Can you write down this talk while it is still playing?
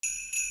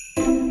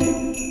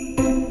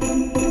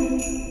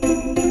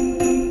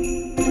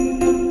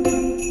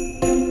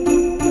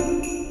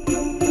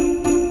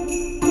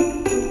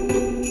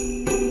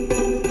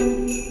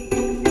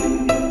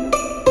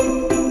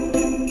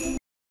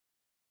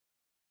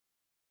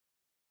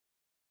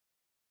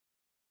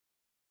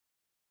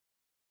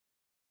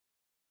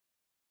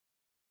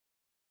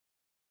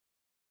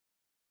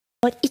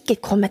har ikke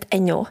kommet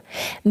ennå,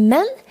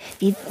 men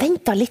vi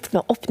venter litt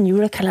med å åpne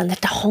julekalender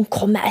til han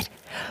kommer.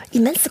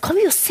 Imens så kan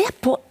vi jo se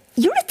på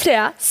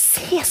juletreet.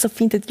 Se så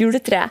fint et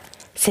juletre.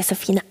 Se så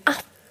fine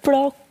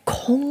epler,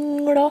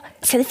 kongler.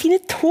 Se det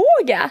fine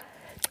toget.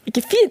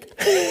 Ikke fint?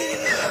 Martin,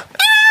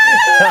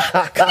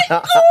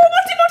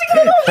 hva er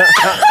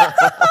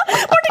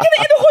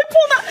det du holder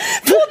på med?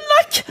 Få den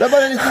vekk! Det er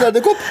bare en liten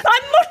edderkopp. Nei,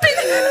 Martin!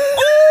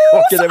 Var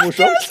ikke det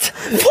morsomt?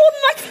 Få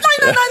den vekk! Nei,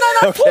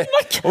 få den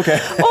vekk! Ok.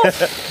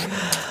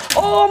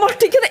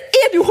 Martin, hva er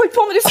det du holder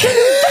på med? Du skal jo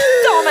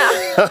dette av meg!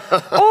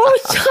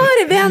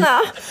 Kjære vene!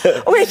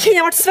 Jeg kjenner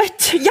jeg ble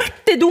svett.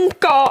 Hjertet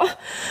dunker.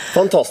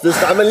 Fantastisk.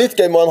 Nei, men litt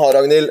gøy må han ha,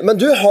 Ragnhild. Men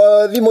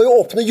vi må jo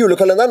åpne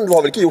julekalenderen. Du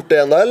har vel ikke gjort det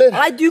ennå, eller?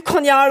 Nei, du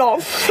kan gjøre det.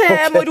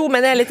 Jeg må roe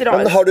meg ned litt.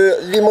 Men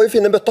vi må jo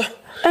finne bøtta.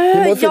 Vi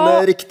må finne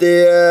riktig...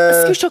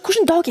 Skal vi se,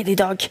 hvilken dag er det i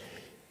dag?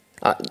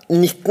 Nei,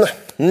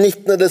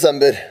 19.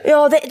 desember.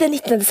 Ja, det er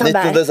 19.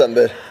 desember. 19.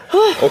 desember.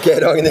 Ok,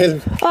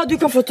 Ragnhild. Du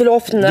kan få til å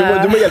åpne.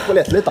 Du må hjelpe å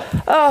lete litt, da.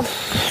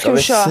 Skal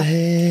vi se.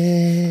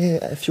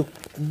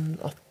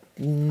 14,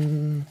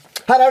 18...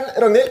 Her er den,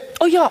 Ragnhild.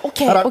 Ja, ok,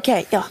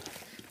 ja.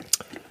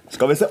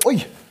 Skal vi se. Oi,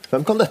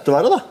 hvem kan dette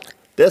være, da?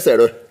 Det ser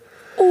du.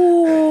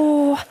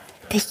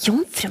 Det er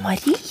Jomfru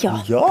Maria.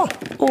 Ja.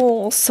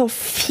 Så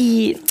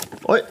fint.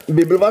 Oi,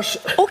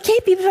 bibelvers. Ok,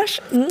 bibelvers.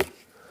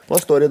 Hva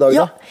står det i dag,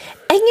 da?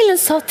 Engelen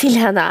sa til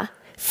henne,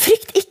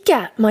 frykt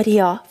ikke,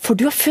 Maria, for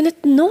du har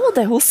funnet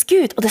nåde hos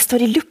Gud. Og det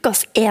står i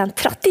Lukas 1,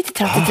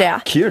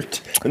 30-33.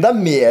 Kult. Men det er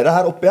mer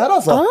her oppi her,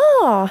 altså.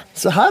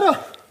 Se her, da.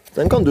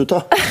 Den kan du ta.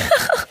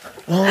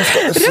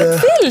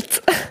 Rødt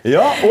vilt.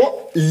 Ja,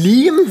 og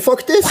lim,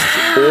 faktisk.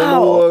 Og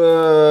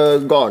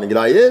noe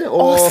garngreier.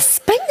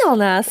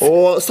 Spennende.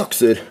 Og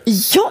sakser.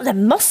 Ja, det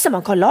er masse man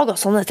kan lage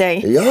av sånne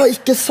ting. Ja,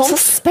 ikke sant? Så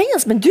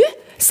spennende. Men du,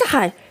 se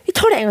her. Vi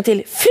tar det en gang til.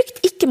 Frykt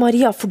ikke,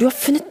 Maria, for du har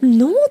funnet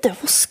nåde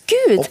hos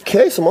Gud. Ok,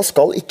 så man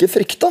skal ikke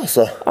frykte,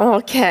 altså.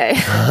 Ok.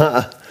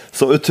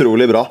 Så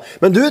utrolig bra.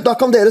 Men du, da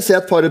kan dere se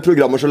et par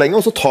programmer så lenge,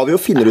 og så tar vi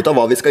og finner ut av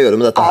hva vi skal gjøre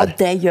med dette her. Ja,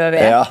 det gjør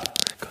vi. Ja.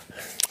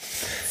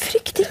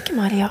 Frykt ikke,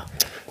 Maria.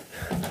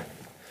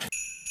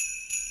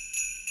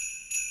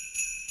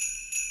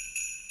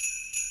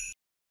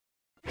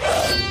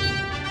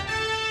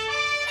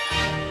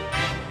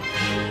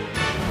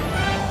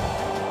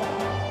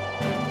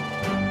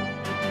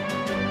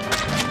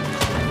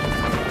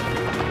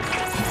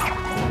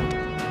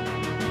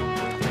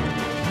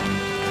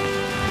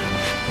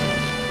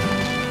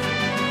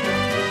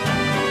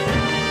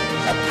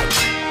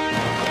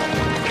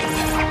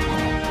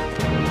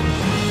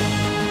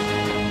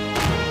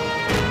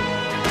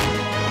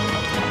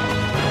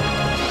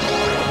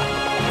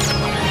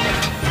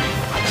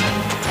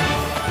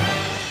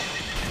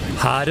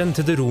 Hæren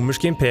til det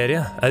romerske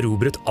imperiet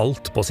erobret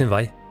alt på sin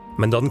vei,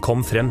 men da den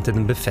kom frem til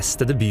den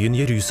befestede byen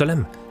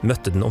Jerusalem,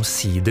 møtte den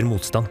omsider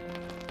motstand.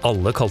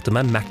 Alle kalte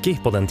meg Mackie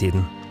på den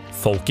tiden.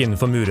 Folk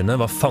innenfor murene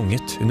var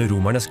fanget under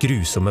romernes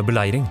grusomme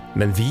beleiring,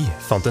 men vi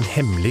fant en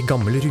hemmelig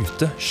gammel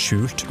rute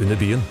skjult under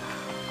byen.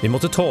 Vi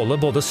måtte tåle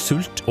både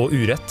sult og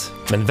urett,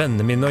 men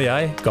vennene mine og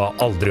jeg ga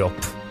aldri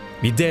opp.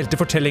 Vi delte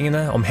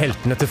fortellingene om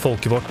heltene til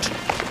folket vårt,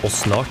 og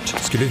snart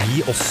skulle vi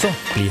også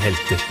bli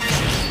helter.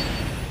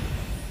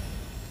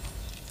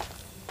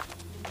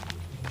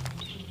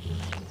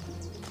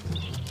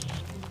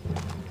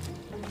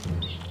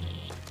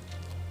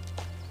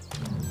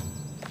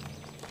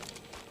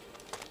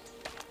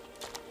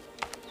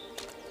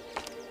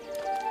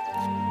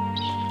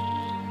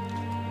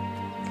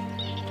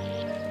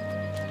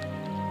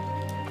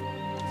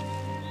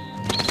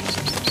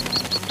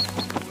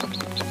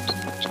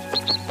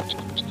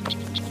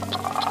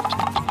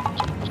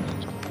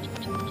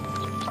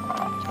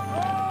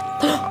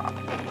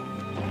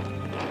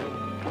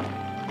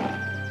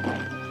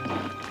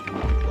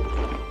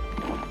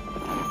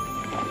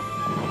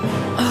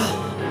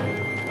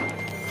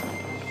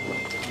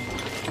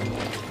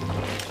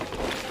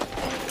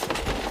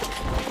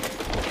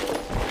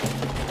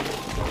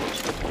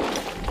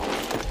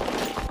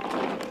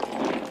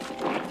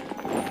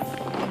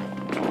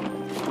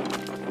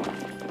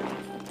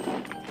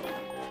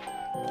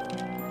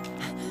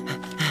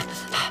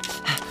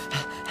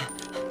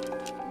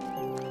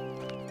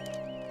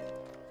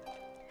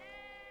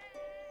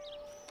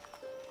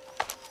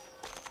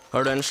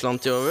 Har du en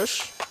slant til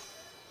overs?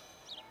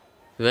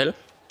 Vel?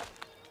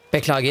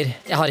 Beklager,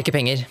 jeg har ikke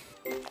penger.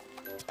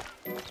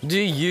 Du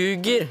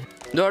ljuger!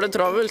 Du har det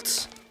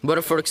travelt.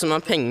 Bare folk som har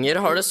penger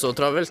har det så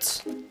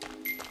travelt.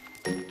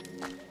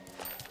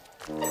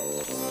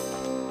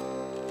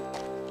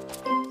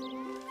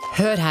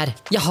 Hør her,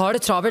 jeg har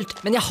det travelt,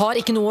 men jeg har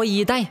ikke noe å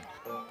gi deg.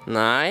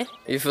 Nei,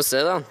 vi får se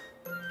da.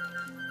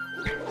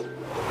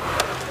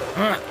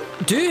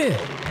 Du!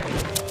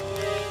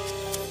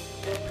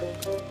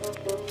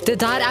 Det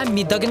der er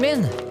middagen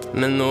min.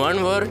 Men nå er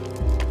den vår.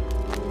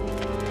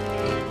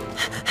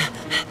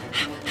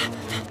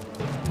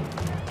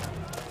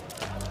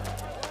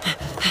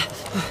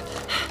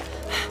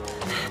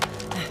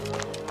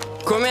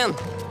 Kom igjen!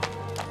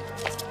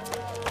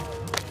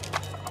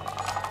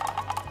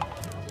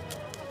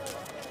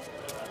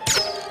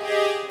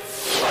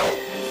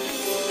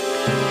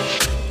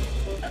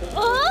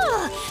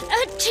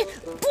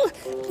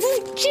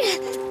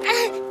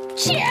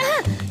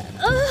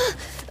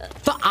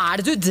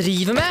 er det du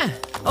driver med?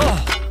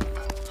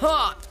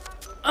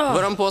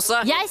 Var han på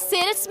seg? Jeg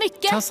ser et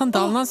smykke. Ta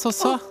sandalen hans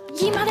også.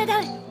 Gi meg det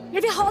der!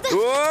 Jeg vil ha det!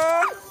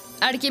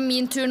 Er det ikke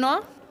min tur nå?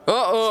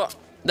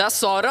 Det er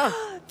Sara.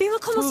 Vi må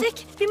komme oss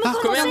vekk! Vi må Kom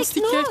komme igjen, oss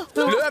vekk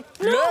nå!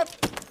 Løp!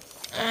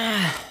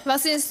 Hva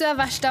synes du er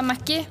verst av,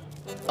 Mackie?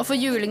 Å få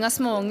juling av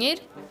småunger?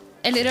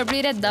 Eller å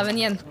bli reddet av en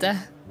jente?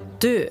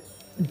 Du,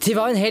 de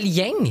var en hel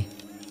gjeng.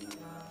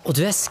 Og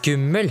du er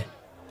skummel.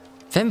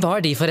 Hvem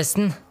var de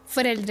forresten?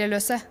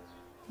 Foreldreløse.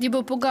 De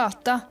bor på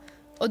gata,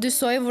 og du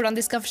så jo hvordan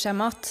de skaffer seg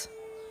mat.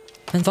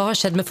 Men hva har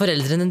skjedd med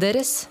foreldrene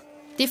deres?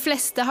 De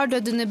fleste har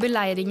dødd under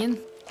beleiringen.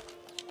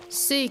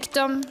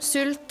 Sykdom,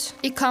 sult,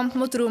 i kamp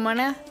mot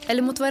romerne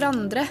eller mot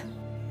hverandre.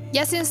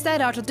 Jeg synes det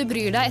er rart at du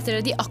bryr deg etter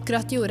det de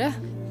akkurat gjorde.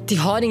 De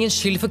har ingen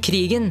skyld for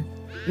krigen,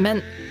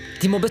 men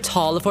de må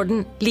betale for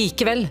den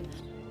likevel.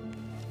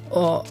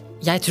 Og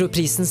jeg tror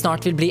prisen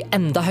snart vil bli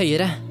enda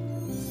høyere.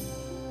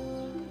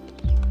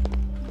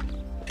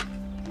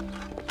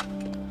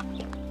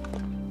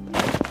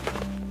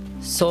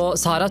 Så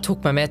Sara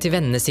tok meg med til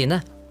vennene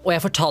sine, og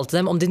jeg fortalte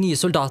dem om de nye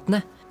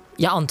soldatene.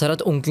 Jeg antar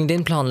at onkelen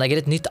din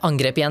planlegger et nytt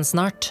angrep igjen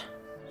snart.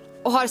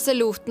 Og har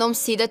selotene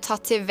omsider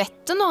tatt til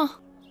vettet nå?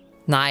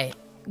 Nei,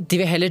 de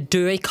vil heller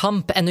dø i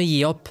kamp enn å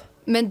gi opp.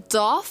 Men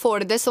da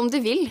får de det som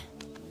de vil.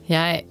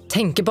 Jeg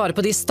tenker bare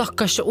på de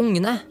stakkars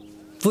ungene.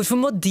 Hvorfor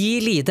må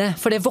de lide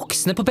for det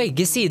voksne på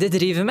begge sider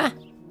driver med?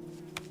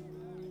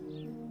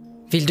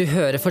 Vil du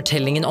høre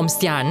fortellingen om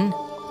stjernen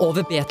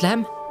over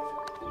Betlehem?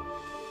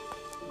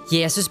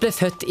 Jesus ble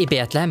født i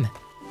Betlehem.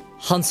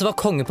 Han som var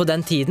konge på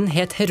den tiden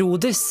het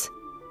Herodes.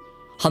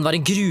 Han var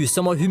en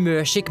grusom og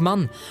humørsyk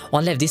mann, og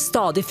han levde i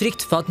stadig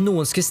frykt for at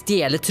noen skulle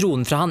stjele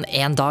tronen fra han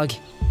en dag.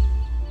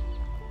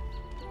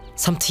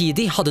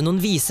 Samtidig hadde noen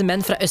vise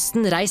menn fra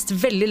Østen reist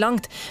veldig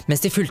langt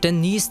mens de fulgte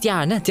en ny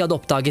stjerne de hadde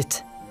oppdaget.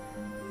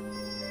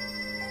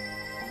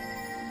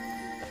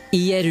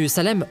 I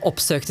Jerusalem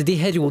oppsøkte de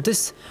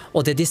Herodes,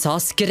 og det de sa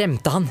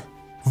skremte han.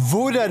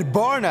 Hvor er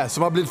barnet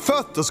som har blitt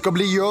født og skal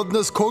bli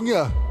jødenes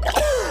konge?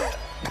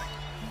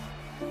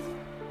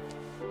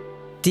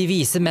 De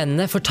vise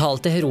mennene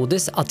fortalte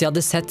Herodes at de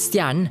hadde sett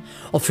stjernen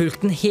og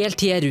fulgt den helt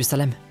til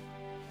Jerusalem.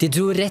 De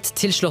dro rett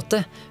til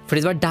slottet,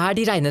 fordi det var der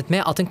de regnet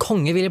med at en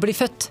konge ville bli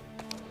født.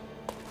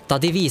 Da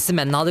de vise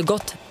mennene hadde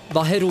gått,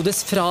 var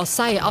Herodes fra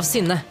seg av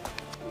sinne.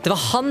 Det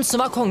var han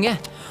som var konge,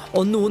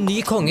 og noen ny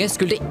konge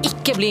skulle det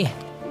ikke bli.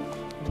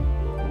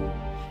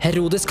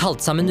 Herodes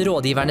kalte sammen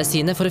rådgiverne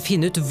sine for å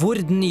finne ut hvor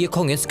den nye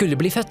kongen skulle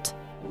bli født.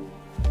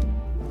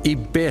 I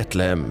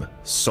Betlehem,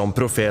 som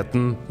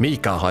profeten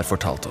Mika har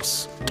fortalt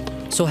oss.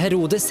 Så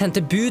Herodes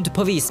sendte bud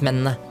på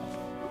vismennene.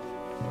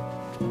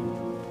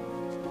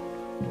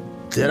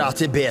 Dra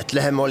til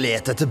Betlehem og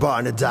let etter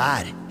barnet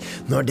der.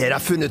 Når dere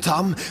har funnet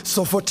ham,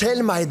 så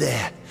fortell meg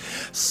det.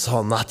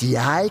 Sånn at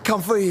jeg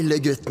kan få hylle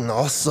gutten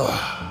også.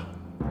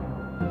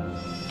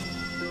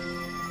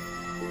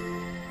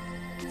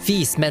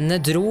 Vismennene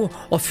dro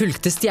og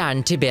fulgte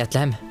stjernen til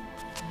Betlehem.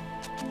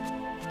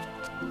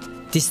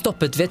 De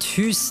stoppet ved et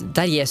hus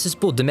der Jesus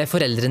bodde med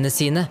foreldrene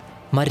sine,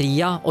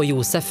 Maria og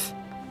Josef.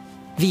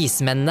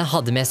 Vismennene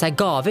hadde med seg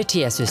gaver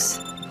til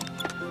Jesus.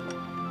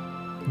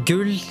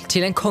 Gull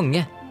til en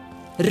konge,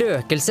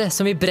 røkelse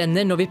som vi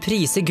brenner når vi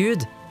priser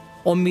Gud,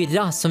 og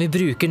myrra som vi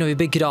bruker når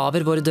vi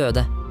begraver våre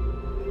døde.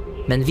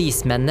 Men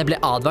vismennene ble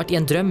advart i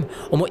en drøm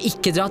om å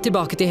ikke dra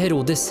tilbake til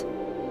Herodes.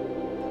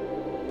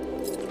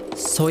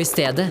 Så i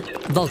stedet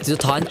valgte de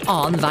å ta en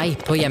annen vei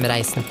på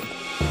hjemreisen.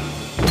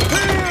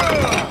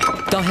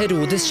 Da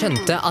Herodes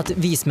skjønte at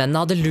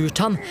vismennene hadde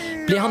lurt han,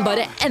 ble han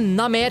bare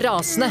enda mer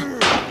rasende.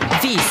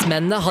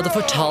 Vismennene hadde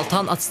fortalt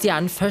han at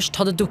stjernen først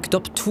hadde dukket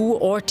opp 2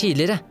 år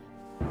tidligere.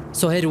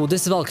 Så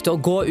Herodes valgte å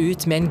gå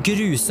ut med en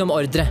grusom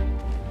ordre.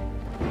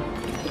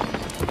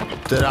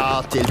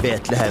 Dra til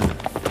Betlehem.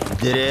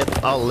 Drep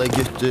alle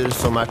gutter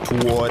som er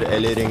 2 år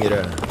eller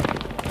yngre.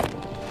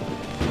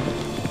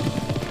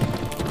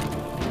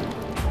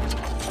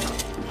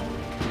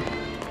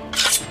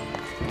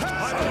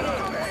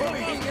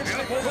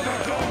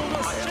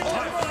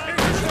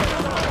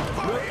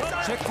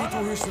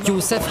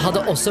 Josef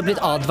hadde også blitt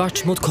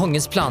advart mot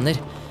kongens planer,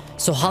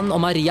 så han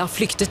og Maria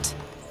flyktet.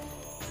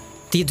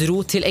 De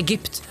dro til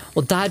Egypt,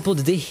 og der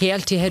bodde de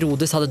helt til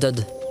Herodes hadde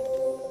dødd.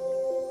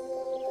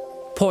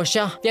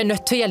 Portia, vi er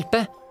nødt til å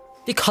hjelpe.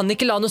 Vi kan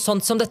ikke la noe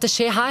sånt som dette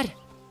skje her.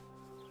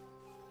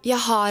 Jeg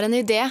har en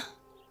idé,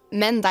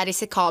 men det er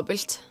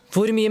risikabelt.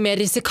 Hvor mye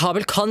mer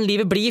risikabelt kan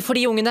livet bli for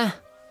de ungene?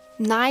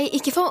 Nei,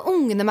 ikke for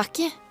ungene,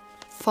 Mackie.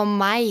 For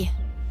meg.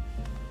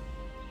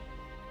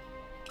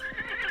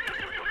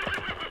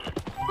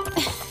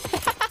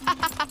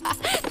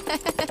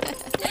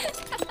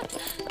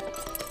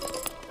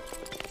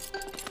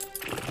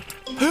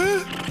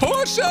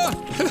 Portia!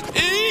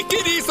 Ikke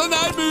ri så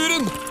nær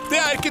muren! Det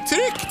er ikke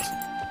trygt!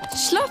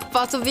 Slapp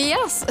av,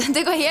 Tobias.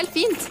 Det går helt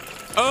fint.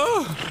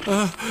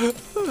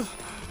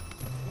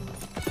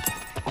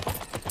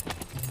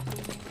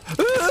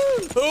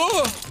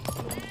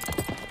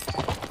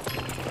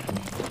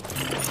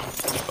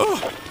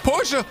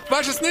 Porsche,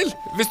 vær så snill.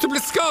 Hvis du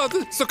blir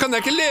skadet, så kan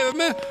jeg ikke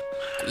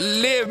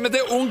leve med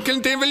det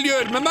onkelen din vil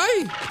gjøre med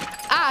meg.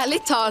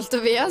 Ærlig talt,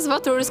 Tobias,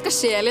 hva tror du skal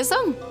skje,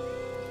 liksom?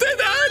 Det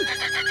der!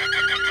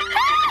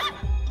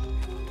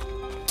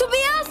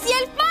 Tobias,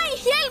 hjelp meg!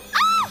 Hjelp!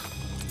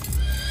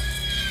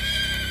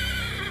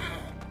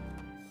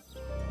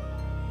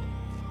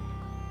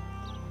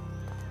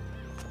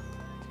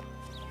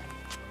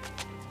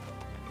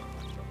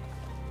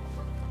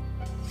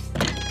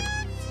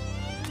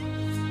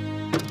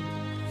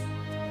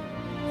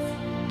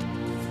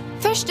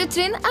 Første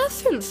trinn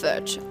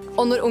fullført.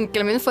 Og når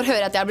onkelen min får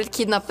høre at jeg har blitt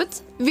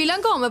kidnappet, vil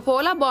han gå med på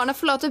å la barna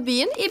forlate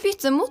byen i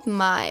bytte mot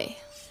meg.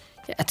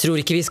 Jeg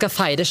tror ikke vi skal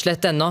feire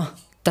slett ennå.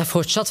 Det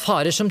fortsatt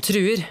farer som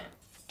truer.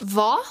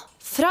 Hva?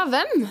 Fra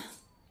hvem?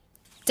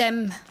 Dem.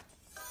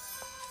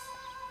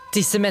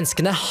 Disse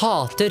menneskene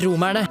hater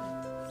romerne.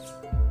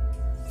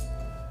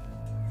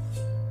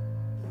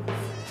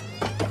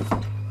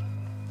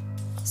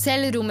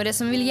 Selv romere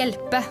som vil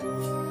hjelpe.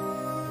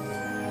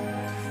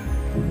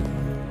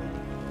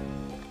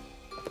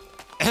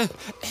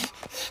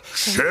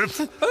 Sjef,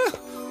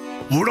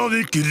 hvordan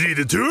gikk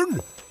rideturen?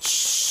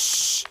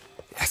 Hysj!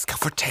 Jeg skal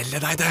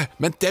fortelle deg det,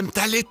 men demp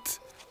deg litt.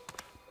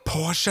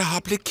 Porsche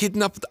har blitt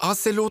kidnappet av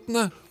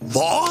selotene.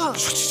 Hva?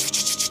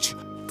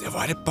 Det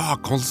var et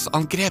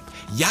bakholdsangrep.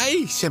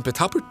 Jeg kjempet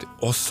tappert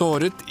og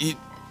såret i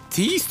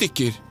 10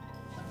 stykker.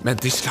 Men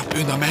de slapp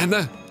unna med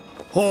henne.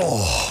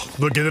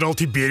 Når general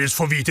Tiberius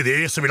får vite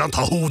det, så vil han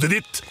ta hodet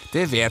ditt.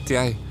 Det vet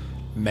jeg,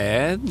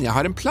 men jeg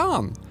har en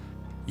plan.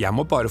 Jeg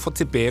må bare få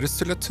Tiberius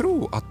til å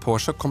tro at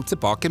Porsche kom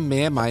tilbake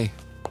med meg.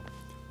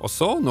 Og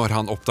så, når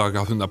han oppdager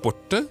at hun er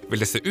borte,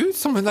 vil det se ut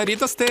som hun har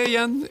ridd av sted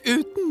igjen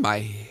uten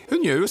meg.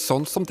 Hun gjør jo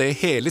sånn som det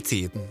hele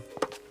tiden.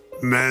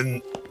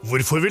 Men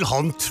hvorfor vil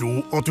han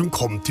tro at hun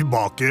kom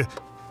tilbake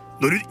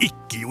når hun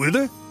ikke gjorde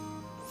det?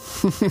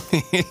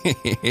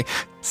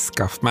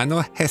 Skaff meg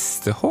noe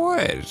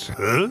hestehår.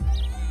 Hæ?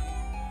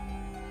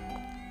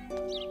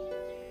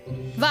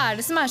 Hva er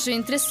det som er så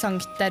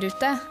interessant der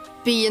ute?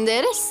 Byen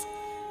deres?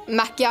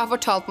 Mackie har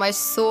fortalt meg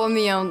så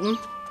mye om den.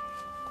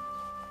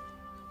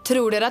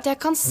 Tror dere at jeg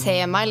kan se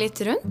meg litt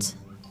rundt?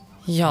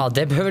 Ja,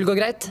 det bør vel gå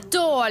greit.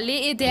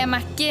 Dårlig idé,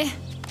 Mackie.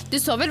 Du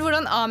så vel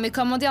hvordan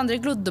Amikam og de andre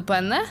glodde på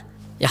henne?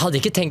 Jeg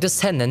hadde ikke tenkt å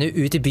sende henne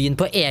ut i byen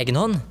på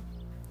egen hånd.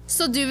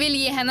 Så du vil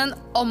gi henne en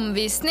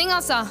omvisning,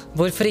 altså?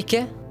 Hvorfor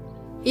ikke?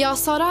 Ja,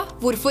 Sara,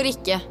 hvorfor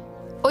ikke?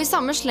 Og i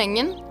samme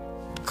slengen,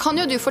 kan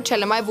jo du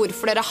fortelle meg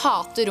hvorfor dere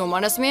hater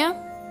romerne så mye?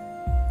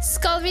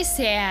 Skal vi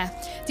se.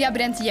 De har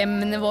brent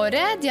hjemmene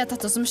våre, de har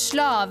tatt oss som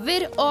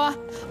slaver,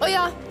 og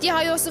ja, de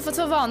har jo også fått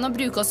for vane å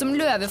bruke oss som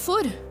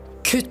løvefôr.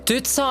 Kutt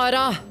ut,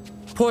 Sara!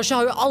 Porsche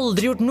har jo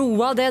aldri gjort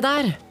noe av det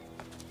der.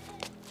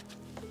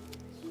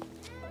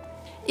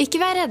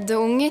 Ikke vær redde,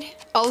 unger.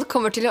 Alt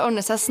kommer til å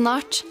ordne seg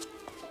snart.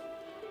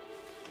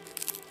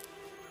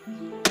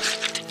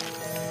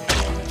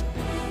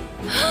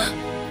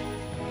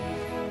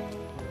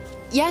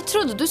 Jeg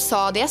trodde du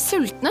sa de er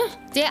sultne.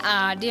 Det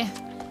er de.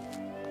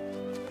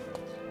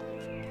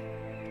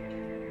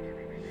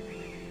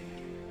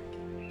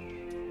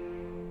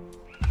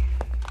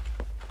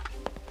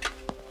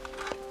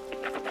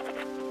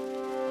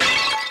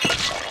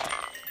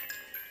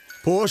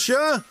 Porsche,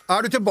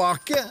 er du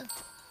tilbake?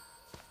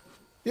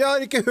 Jeg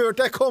har ikke hørt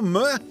deg komme.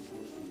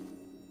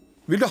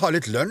 Vil du ha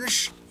litt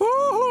lunsj?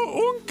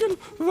 Onkel,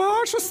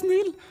 vær så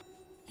snill.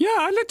 Jeg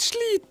er litt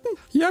sliten.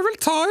 Jeg vil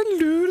ta en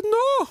lur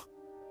nå.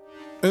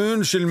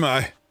 Unnskyld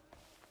meg.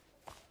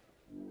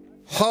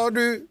 Har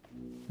du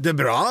det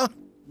bra?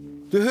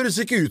 Du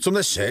høres ikke ut som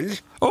deg selv.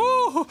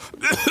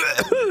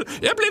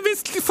 Jeg ble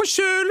visst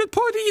forkjølet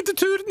på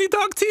rideturen i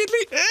dag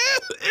tidlig.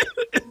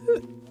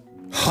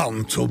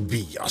 Han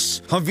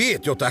Tobias, han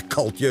vet jo at det er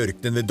kaldt i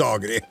ørkenen ved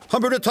daggry.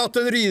 Han burde tatt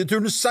den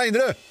rideturen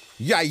senere.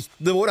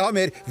 Geitene våre har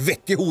mer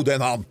vett i hodet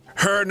enn han.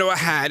 Hør nå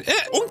her.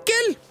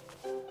 Onkel!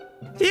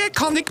 Jeg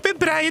kan ikke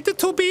bebreide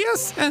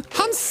Tobias.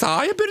 Han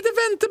sa jeg burde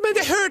vente, men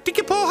jeg hørte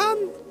ikke på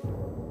han.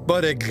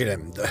 Bare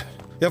glem det.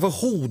 Jeg får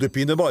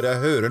hodepine bare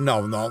jeg hører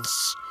navnet hans.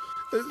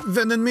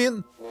 Vennen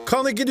min,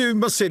 kan ikke du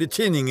massere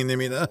tinningene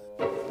mine?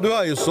 Du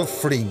er jo så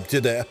flink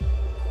til det.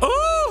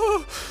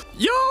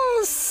 Ja,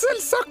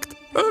 selvsagt.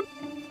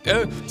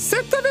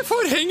 Sett deg ved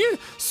forhenget,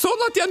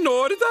 sånn at jeg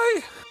når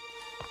deg.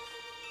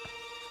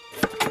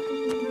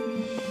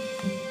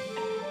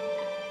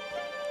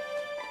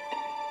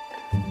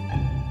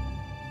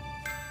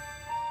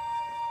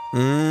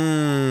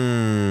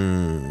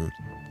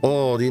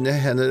 Dine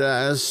hender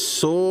er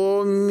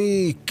så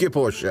myke,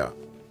 Porsche.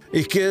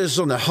 Ikke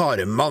sånne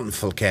harde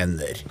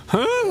mannfolkhender.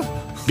 Hæ?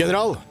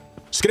 General,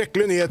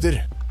 skrekkelige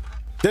nyheter.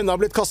 Denne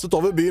har blitt kastet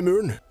over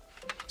bymuren.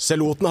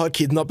 Selotene har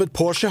kidnappet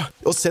Porsche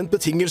og sendt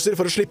betingelser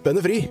for å slippe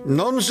henne fri.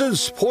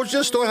 Nonsens!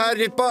 Porsche står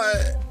her på...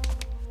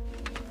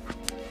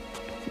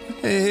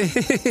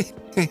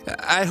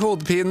 Er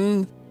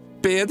hodepinen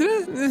bedre?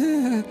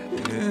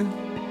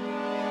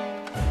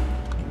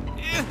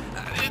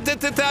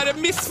 Dette er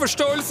en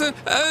misforståelse.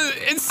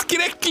 En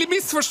skrekkelig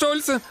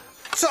misforståelse.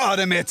 Ta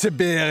det med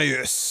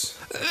Tiberius.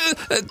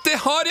 Det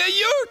har jeg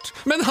gjort,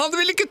 men han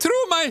vil ikke tro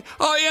meg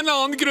av en eller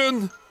annen grunn.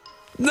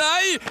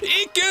 Nei,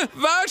 ikke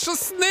vær så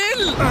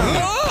snill!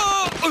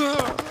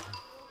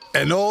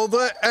 En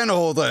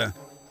ordre.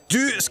 Du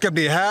skal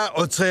bli her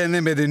og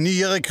trene med de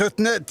nye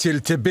rekruttene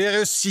til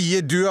Tiberius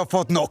sier du har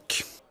fått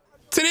nok.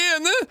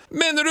 Trene?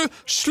 Mener du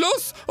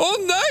slåss? Å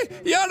nei,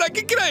 jeg har da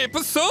ikke greie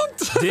på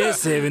sånt! Det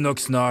ser vi nok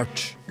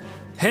snart.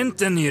 Hent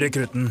den nye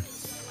rekrutten.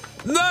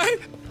 Nei,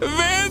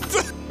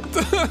 vent!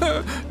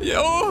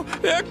 Jo,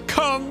 jeg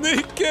kan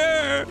ikke.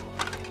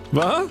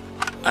 Hva?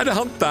 Er det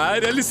han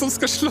der jeg liksom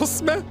skal slåss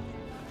med?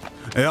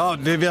 Ja,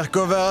 det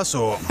virker å være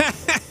så.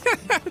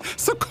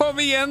 Så kom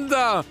igjen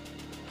da.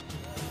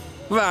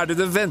 Hva er det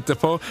du venter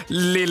på,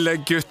 lille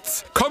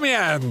gutt? Kom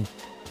igjen!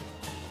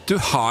 Du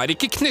har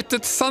ikke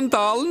knyttet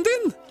sandalen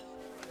din.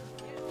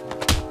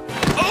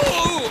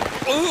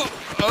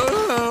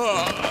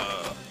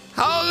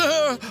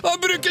 Han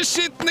bruker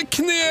skittende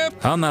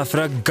knep. Han er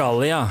fra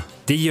Gallia.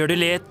 De gjør det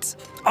litt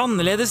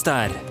annerledes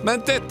der.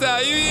 Men dette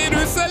er jo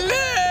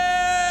Jerusalem!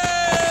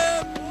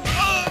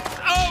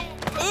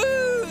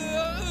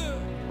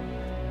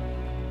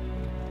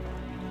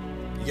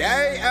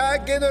 Jeg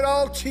er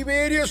general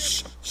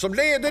Tiberius, som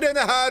leder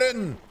denne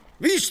hæren.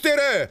 Vis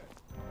dere!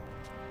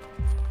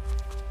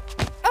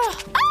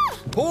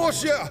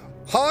 Portia,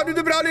 har du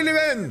det bra, lille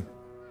venn?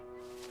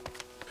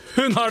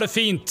 Hun har det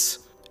fint,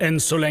 enn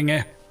så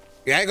lenge.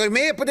 Jeg går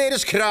med på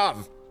deres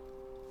krav.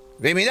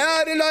 Ved min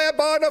ære lar jeg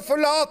barna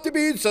forlate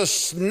byen så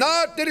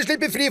snart dere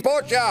slipper fri,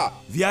 Portia.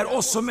 Vi er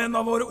også menn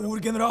av våre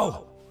ord, general.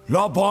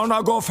 La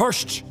barna gå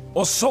først,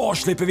 og så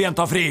slipper vi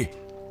jenta fri.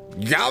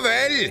 Ja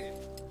vel!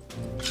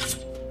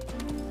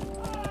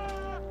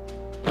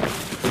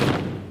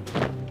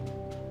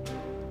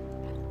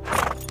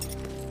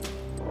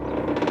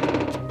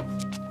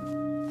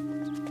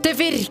 Det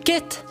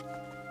virket!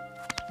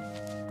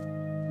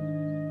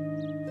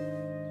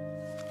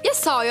 Jeg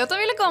sa jo at jeg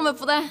ville komme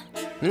på det.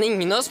 Men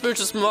ingen har spurt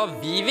oss om hva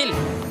vi vil.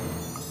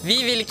 Vi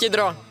vil ikke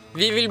dra.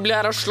 Vi vil bli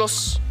her og slåss.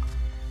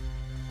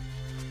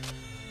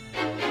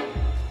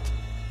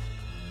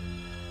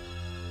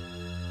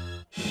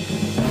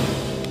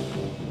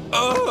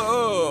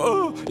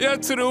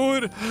 Jeg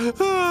tror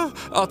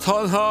at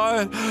han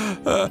har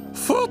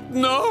fått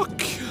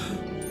nok.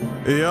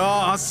 Ja,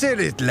 han ser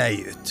litt lei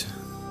ut.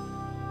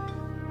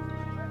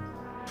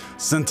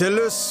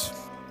 Centillus,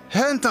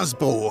 hent hans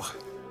bror.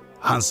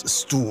 Hans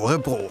store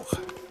bror.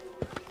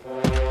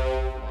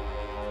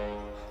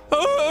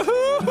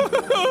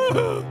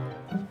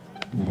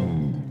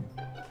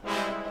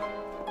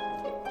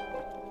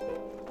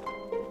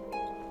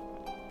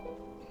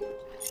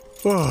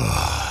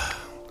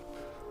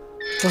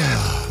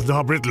 Det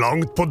har blitt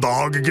langt på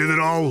dag,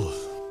 general.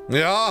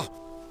 Ja,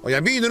 og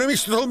jeg begynner å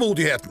miste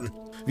tålmodigheten.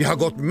 Vi har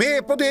gått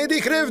med på det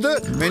de krevde,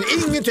 men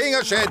ingenting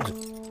har skjedd.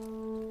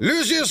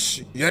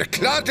 Lucius, gjør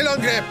klar til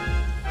angrep.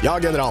 Ja,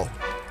 general.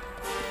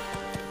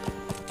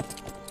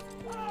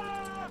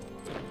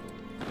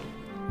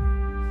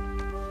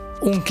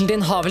 Onkelen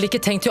din har vel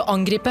ikke tenkt til å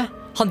angripe?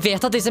 Han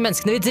vet at disse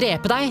menneskene vil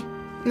drepe deg.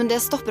 Men det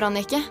stopper han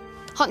ikke.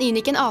 Han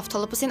inngikk en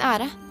avtale på sin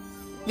ære.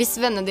 Hvis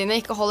vennene dine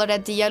ikke holder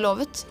det de har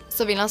lovet,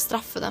 så vil han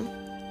straffe dem.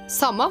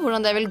 Samme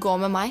hvordan det vil gå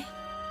med meg.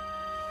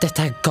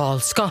 Dette er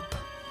galskap.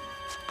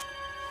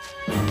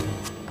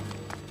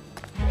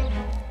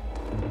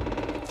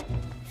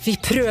 Vi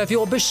prøver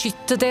jo å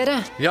beskytte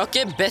dere. Vi har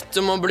ikke bedt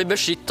om å bli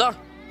beskyttet.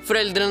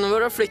 Foreldrene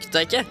våre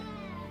flykta ikke.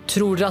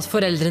 Tror dere at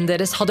foreldrene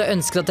deres hadde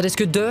ønsket at dere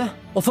skulle dø,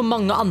 og få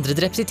mange andre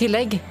drept i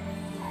tillegg?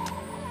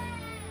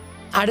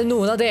 Er det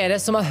noen av dere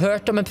som har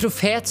hørt om en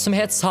profet som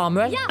het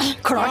Samuel? Ja,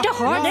 klart jeg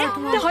har det.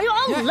 Det har jo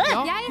alle.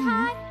 Jeg er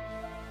her.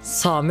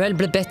 Samuel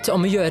ble bedt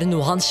om å gjøre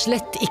noe han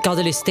slett ikke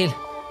hadde lyst til,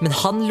 men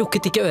han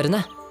lukket ikke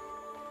ørene.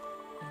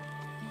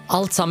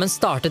 Alt sammen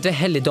startet ved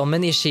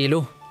helligdommen i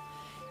Shilo.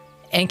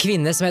 En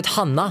kvinne som het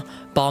Hanna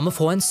ba om å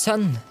få en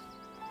sønn.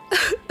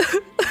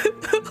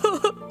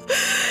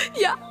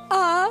 Jeg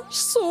er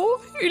så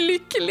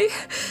ulykkelig.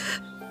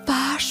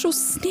 Vær så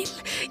snill,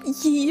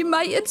 gi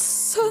meg en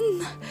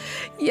sønn.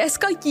 Jeg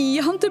skal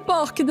gi han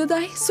tilbake til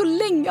deg så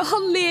lenge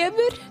han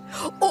lever.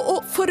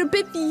 Og for å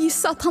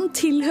bevise at han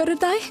tilhører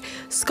deg,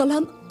 skal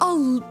han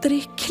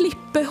aldri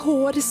klippe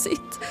håret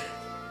sitt.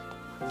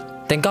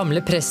 Den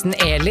gamle presten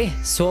Eli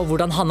så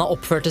hvordan Hanna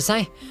oppførte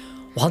seg,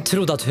 og han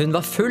trodde at hun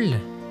var full.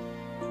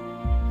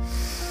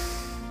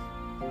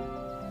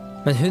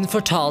 Men hun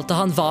fortalte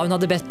han hva hun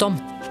hadde bedt om.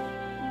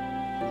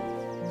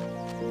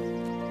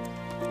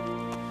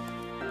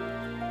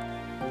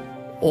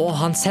 Og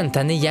han sendte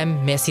henne hjem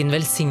med sin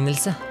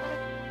velsignelse.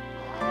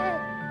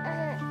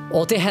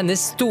 Og til hennes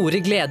store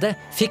glede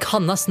fikk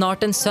Hanna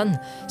snart en sønn,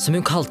 som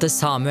hun kalte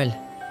Samuel.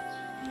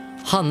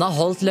 Hanna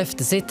holdt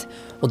løftet sitt,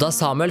 og da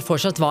Samuel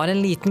fortsatt var en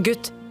liten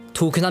gutt,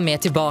 tok hun ham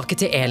med tilbake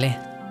til Eli.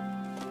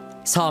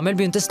 Samuel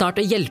begynte snart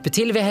å hjelpe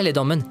til ved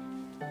helligdommen,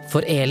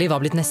 for Eli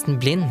var blitt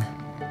nesten blind.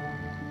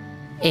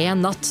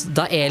 En natt,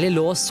 da Eli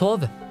lå og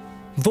sov,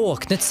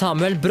 våknet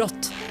Samuel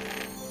brått.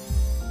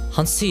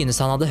 Han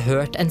synes han hadde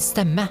hørt en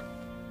stemme.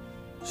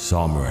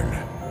 Samuel.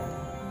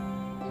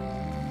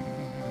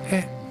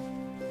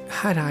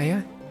 Her er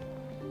jeg.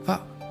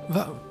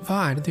 Hva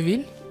er det du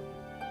vil?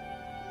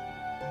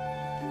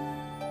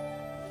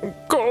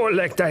 Gå og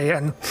legg deg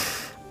igjen.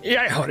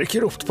 Jeg har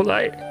ikke ropt på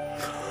deg.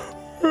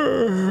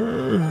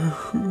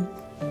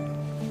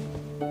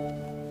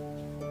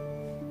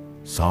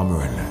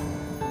 Samuel.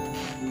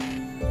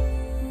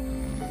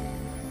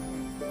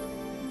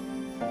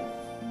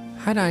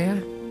 Her er jeg.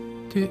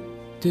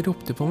 Du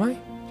ropte på meg?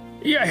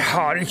 Jeg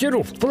har ikke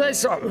ropt på deg,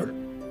 Samuel.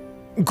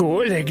 Gå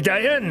og legg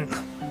deg igjen.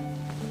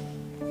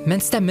 Men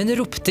stemmen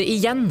ropte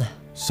igjen.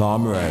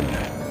 Samuel.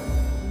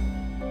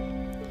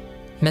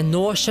 Men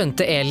nå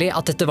skjønte Eli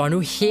at dette var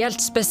noe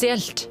helt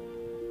spesielt.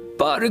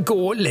 Bare gå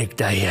og legg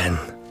deg igjen.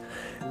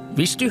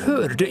 Hvis du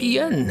hører det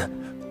igjen,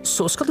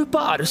 så skal du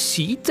bare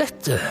si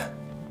dette.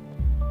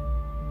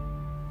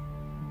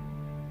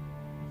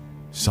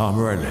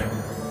 Samuel.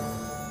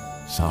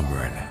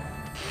 Samuel.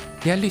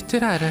 Jeg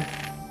lytter, Herre.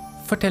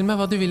 Fortell meg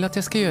hva du vil at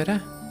jeg skal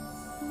gjøre.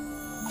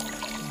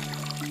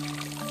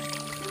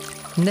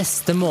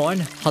 Neste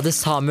morgen hadde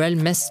Samuel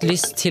mest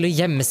lyst til å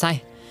gjemme seg.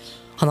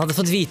 Han hadde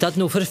fått vite at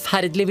noe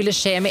forferdelig ville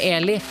skje med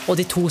Eli og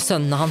de 2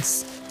 sønnene hans.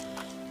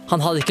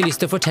 Han hadde ikke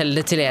lyst til å fortelle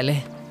det til Eli.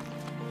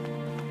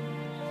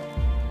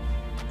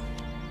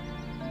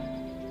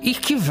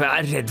 Ikke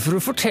vær redd for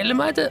å fortelle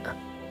meg det.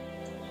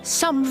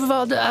 Samme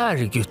hva det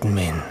er, gutten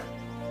min.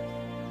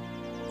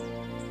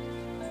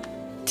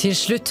 Til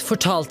slutt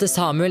fortalte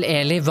Samuel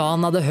Eli hva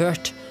han hadde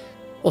hørt,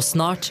 og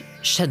snart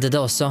skjedde det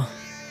også.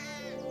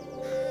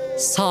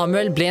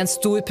 Samuel ble en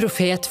stor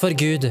profet for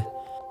Gud,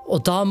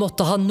 og da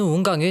måtte han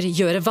noen ganger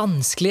gjøre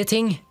vanskelige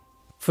ting,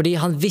 fordi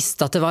han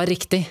visste at det var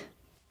riktig.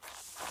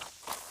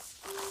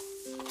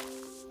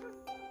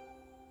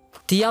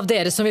 De av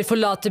dere som vil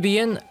forlate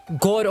byen,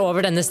 går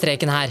over denne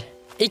streken her.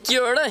 Ikke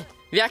gjør det!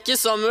 Vi er ikke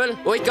Samuel,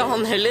 og ikke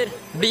han heller.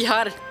 Bli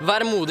her,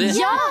 vær modig.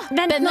 Ja,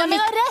 Benjamin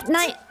har rett!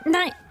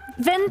 Nei,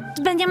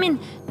 vent, Benjamin.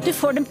 Du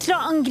får dem til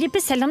å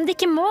angripe selv om de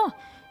ikke må.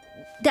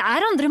 Det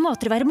er andre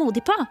måter å være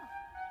modig på.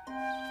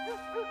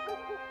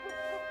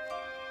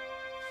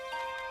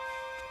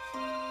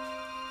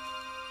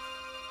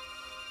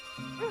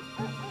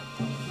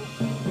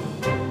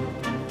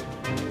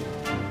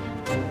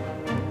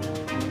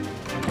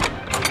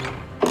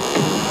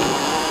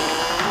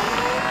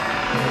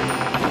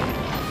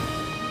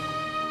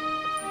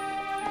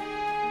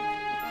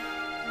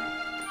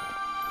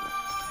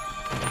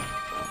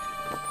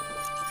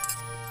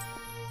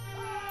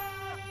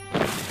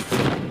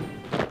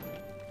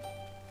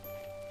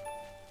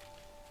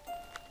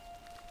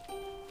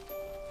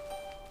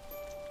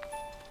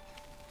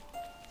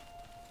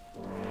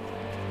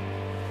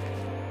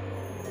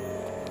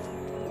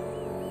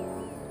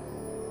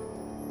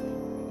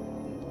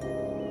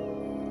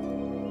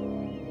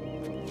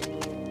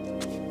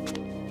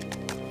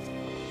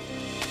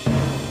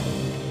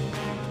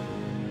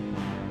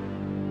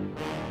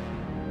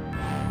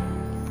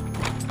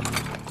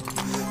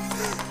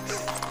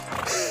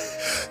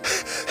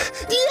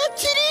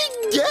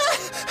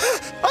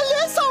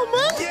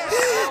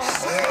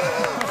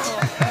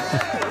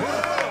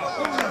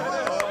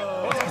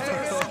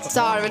 Så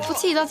er det vel på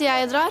tide at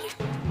jeg drar.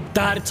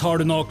 Der tar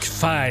du nok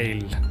feil.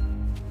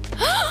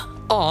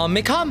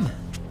 Amikam!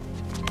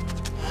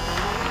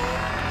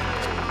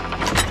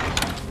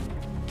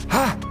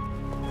 Hæ?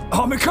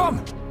 Amikam!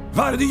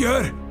 Hva er det du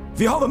gjør?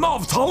 Vi hadde en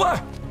avtale!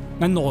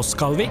 Men nå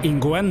skal vi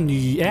inngå en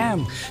ny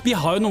en. Vi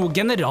har jo noe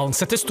generalen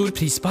setter stor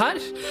pris på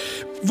her.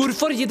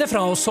 Hvorfor gi det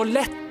fra oss så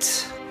lett?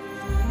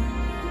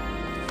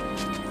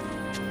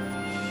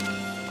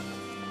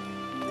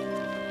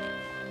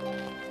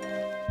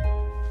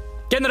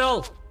 General,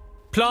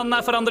 planen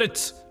er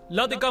forandret.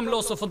 La de gamle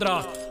også få dra,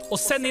 og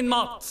send inn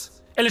mat.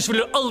 Ellers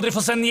vil du aldri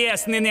få sende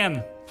niesen inn igjen.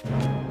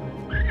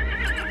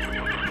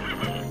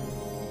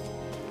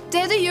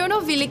 Det du gjør nå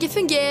vil ikke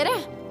fungere.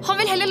 Han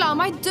vil heller la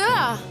meg dø.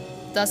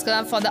 Da skal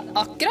han få det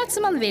akkurat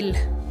som han vil.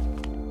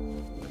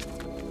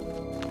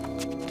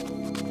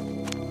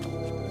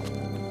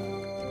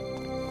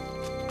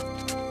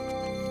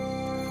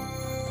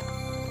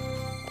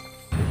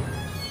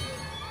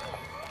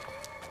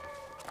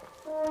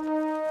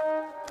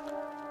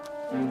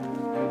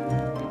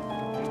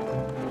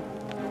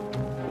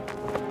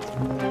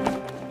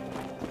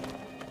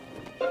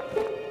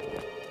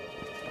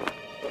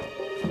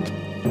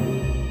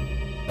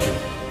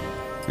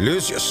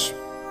 Lucius,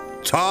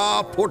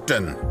 ta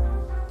porten.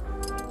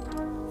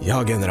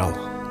 Ja, general.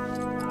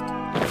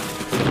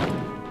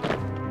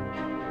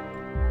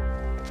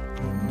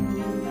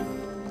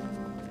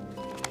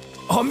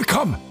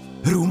 Amikam!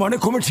 Romerne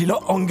kommer til å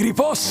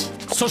angripe oss!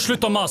 Så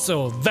slutt å mase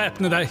og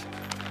væpne deg.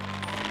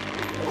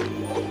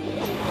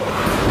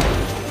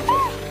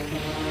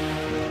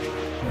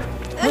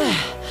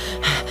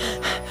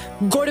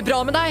 Går det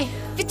bra med deg?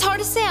 Vi tar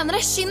det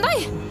senere. Skynd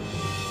deg!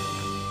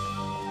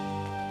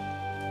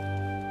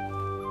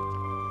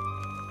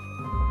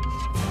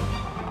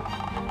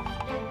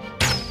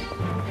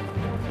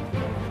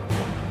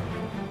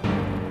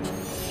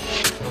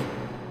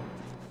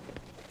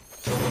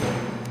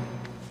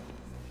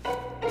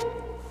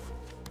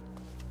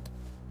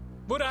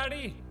 Hvor er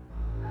de?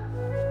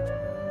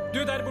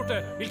 Du der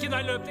borte, hvilken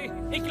vei løp de?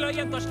 Ikke la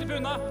jenta slippe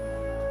unna!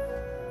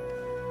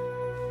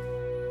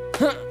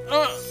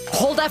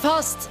 Hold deg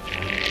fast!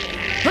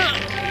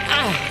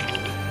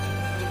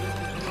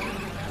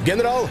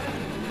 General,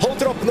 hold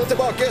troppene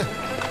tilbake!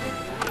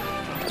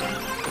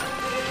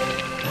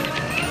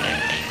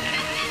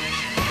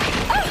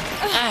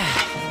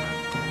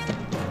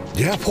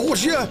 Det er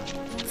Porsche!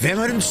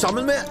 Hvem er hun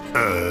sammen med?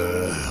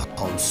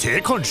 Han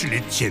ser kanskje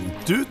litt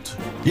kjent ut.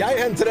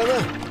 Jeg henter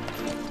henne!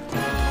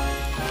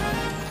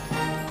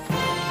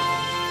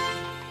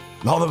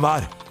 La det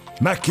være.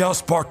 Mackie har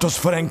spart oss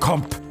for en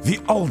kamp vi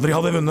aldri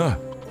hadde vunnet.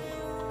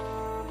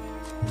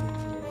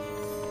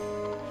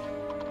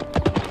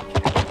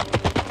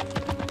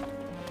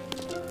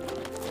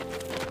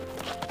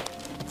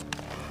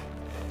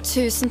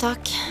 Tusen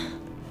takk.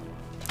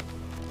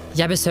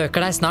 Jeg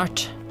besøker deg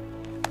snart.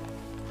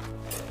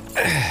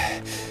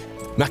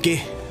 Mackie,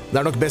 det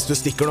er nok best du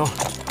stikker nå.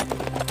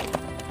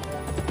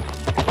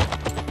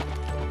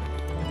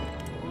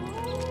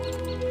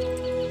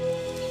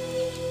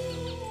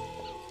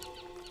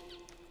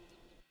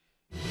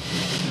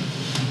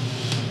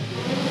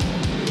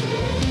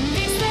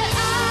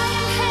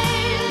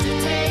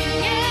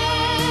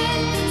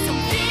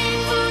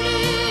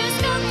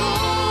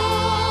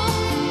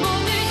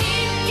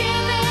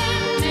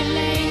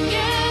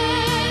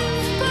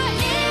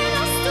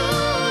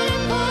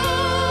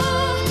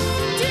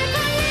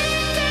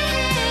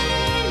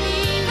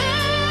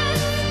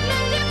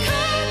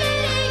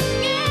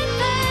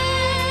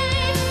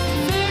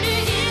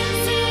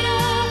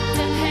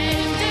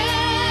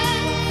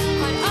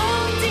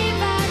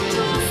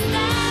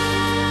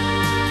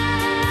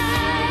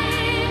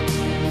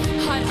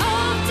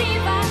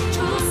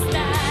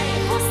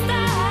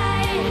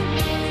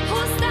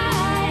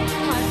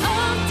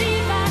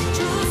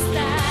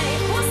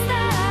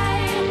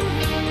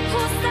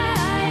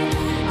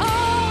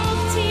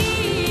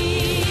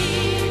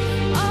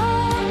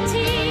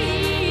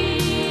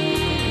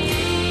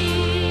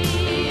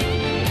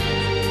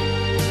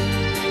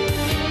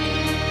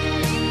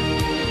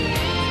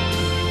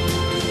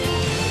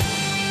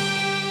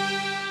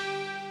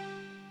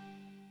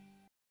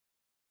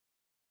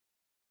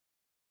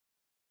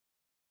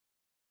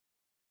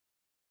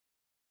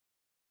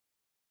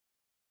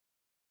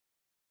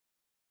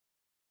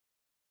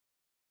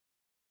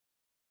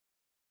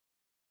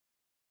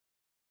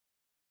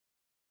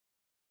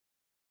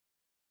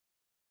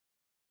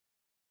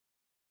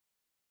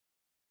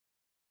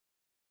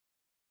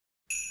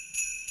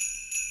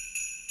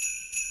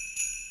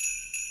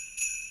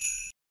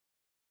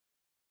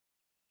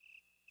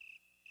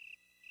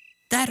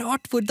 Det er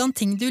rart hvordan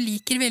ting du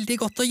liker veldig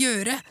godt å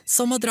gjøre,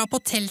 som å dra på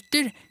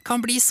telttur,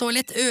 kan bli så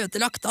lett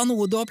ødelagt av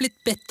noe du har blitt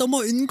bedt om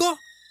å unngå.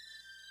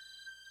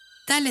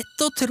 Det er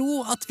lett å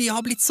tro at vi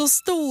har blitt så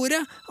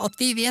store at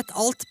vi vet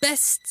alt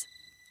best.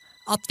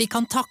 At vi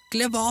kan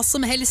takle hva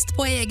som helst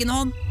på egen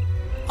hånd.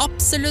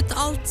 Absolutt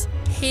alt.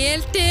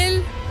 Helt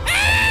til...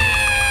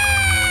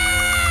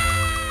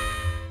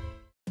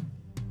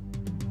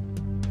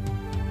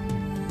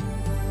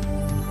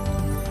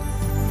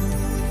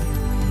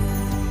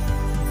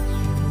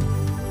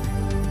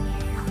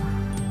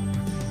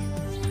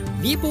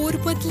 Vi bor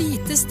på et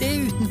lite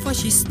sted utenfor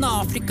kysten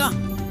av Afrika,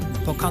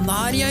 på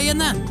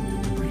Kanariøyene.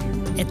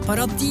 Et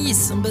paradis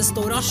som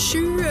består av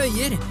 7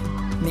 øyer,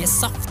 med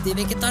saftig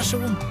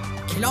vegetasjon,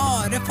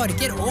 klare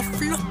farger og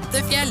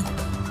flotte fjell.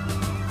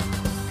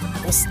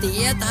 Og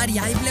stedet der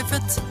jeg ble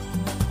født,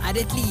 er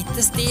et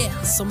lite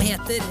sted som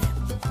heter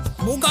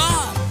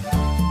Mogan.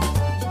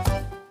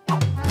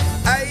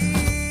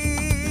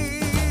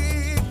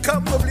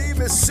 Kom og bli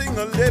med, syng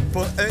og le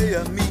på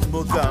øya mi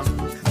Mogan.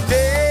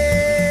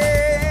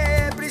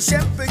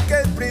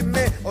 Kjempegøy, bli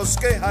med og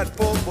skøy her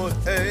på vår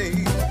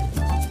øy.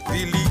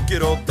 Vi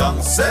liker å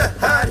danse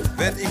her,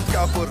 vet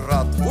ikke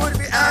akkurat hvor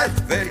vi er.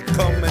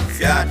 Velkommen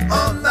fjern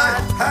og nær,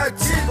 her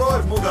til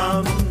vår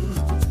Mogan.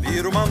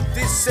 Vi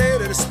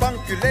romantiserer,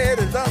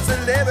 spankulerer,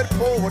 danser, lever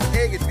på vårt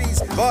eget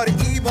vis. Bare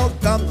i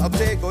Mogan at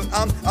det går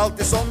an,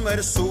 alltid sommer,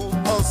 sol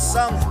og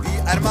sand.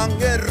 Vi er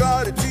mange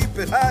rare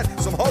typer her,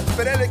 som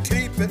hopper eller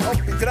kryper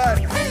opp i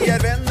trær. Vi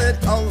er venner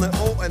alle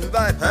og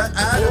enhver, her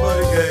er det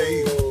bare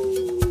gøy.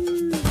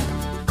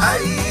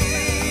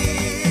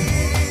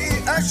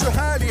 Er så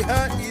herlig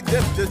her i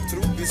dette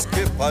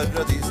tropiske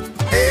paradis.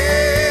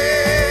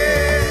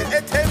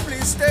 Et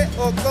hemmelig sted,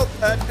 og godt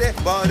er det,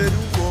 bare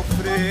ro og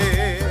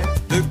fred.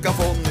 Du kan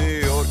få New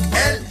York,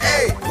 LA,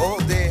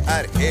 og det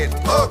er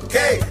helt ok.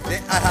 Det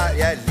er her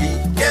jeg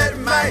liker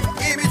meg,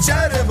 i mitt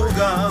kjære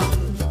Mogan.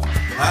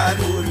 Her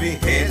bor vi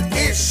helt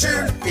i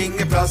skjul,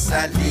 ingen plass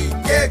er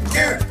like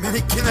kul. Men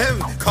ikke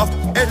nevn katt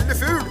eller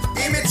fugl,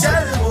 i mitt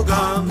kjære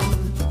Mogan.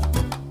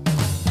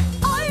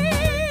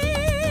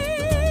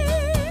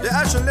 Det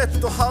er så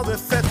lett å ha det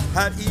fett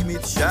her i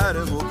mitt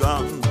kjære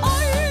Mogan.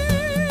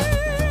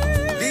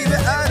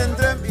 Livet er en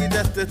drøm i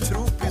dette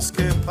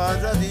tropiske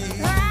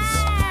paradis.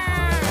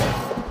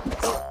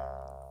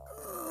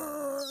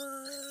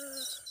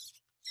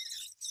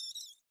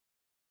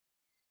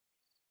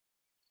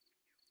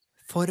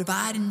 For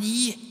hver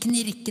ny,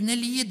 knirkende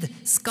lyd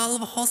skalv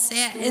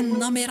José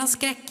enda mer av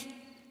skrekk.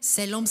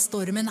 Selv om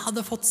stormen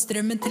hadde fått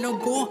strømmen til å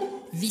gå,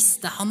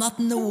 visste han at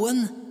noe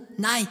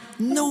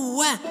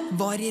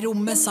var i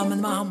rommet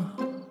sammen med ham.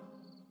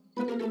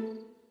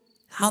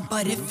 Han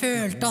bare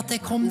følte at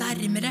det kom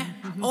nærmere,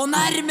 og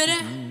nærmere,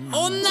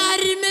 og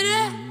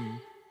nærmere.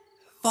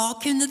 Hva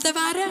kunne det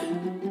være?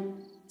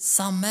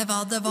 Samme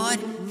hva det var,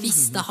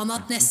 visste han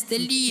at neste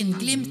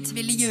lynglimt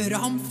ville gjøre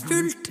ham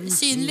fullt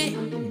synlig.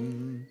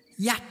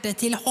 Hjertet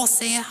til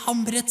José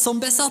hamret som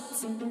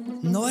besatt.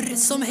 Når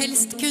som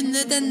helst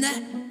kunne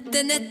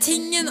denne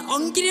tingen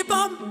angripe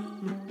ham.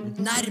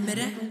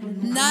 Nærmere,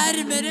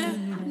 nærmere,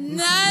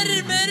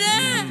 nærmere.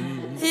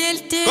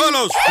 Helt til...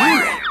 Carlos!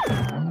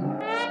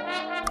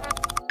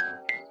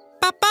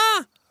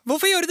 Pappa,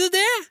 hvorfor gjorde du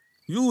det?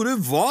 Gjorde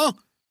hva?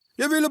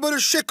 Jeg ville bare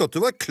sjekke at du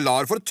var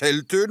klar for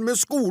teltturen med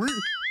skolen.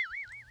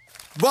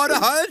 Hva er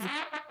det her?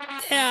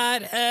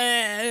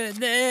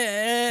 Det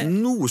er...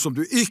 Noe som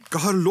du ikke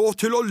har lov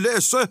til å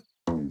lese.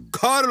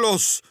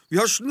 Carlos, vi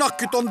har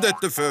snakket om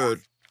dette før.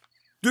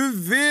 Du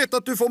vet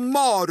at du får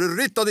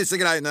mareritt av disse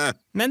greiene.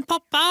 Men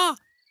pappa,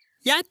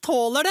 jeg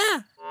tåler det.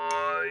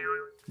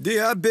 Det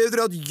er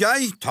bedre at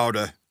jeg tar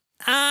det.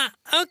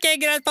 Ok,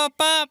 greit,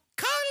 pappa.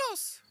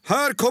 Carlos!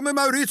 Her kommer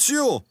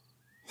Mauricio.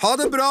 Ha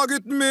det bra,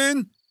 gutten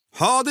min.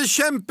 Ha det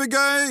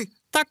kjempegøy.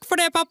 Takk for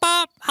det,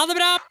 pappa. Ha det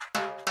bra.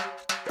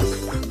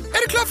 Er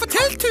du klar for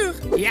telttur?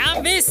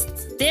 Ja, visst.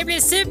 Det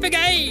blir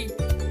supergøy.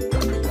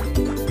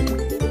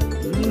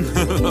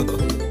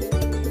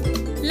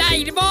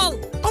 Leirbål.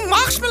 Og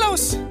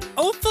marshmallows.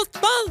 Og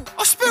fotball.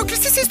 Og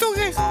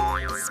spøkelseshistorier.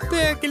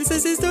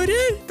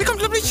 Spøkelseshistorier? Det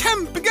kommer til å bli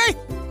kjempegøy.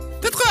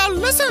 Det tror jeg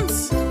alle syns.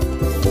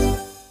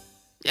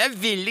 Jeg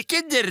vil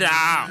ikke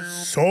dra.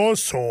 Så,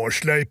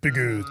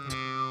 sleipegutt.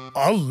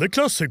 Alle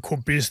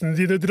klassekompisene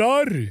dine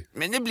drar.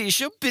 Men det blir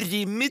så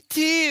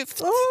primitivt.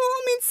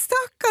 Min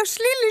stakkars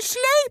lille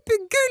sleipe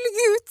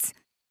gullgutt.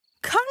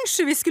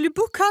 Kanskje vi skulle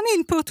booke han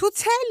inn på et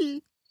hotell?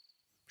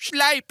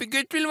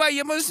 Sleipegutt vil være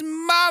hjemme hos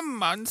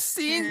mammaen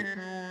sin.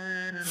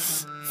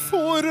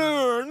 For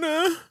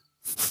rørende.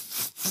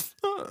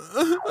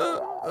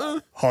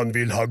 Han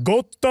vil ha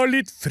godt av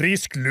litt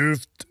frisk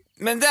luft.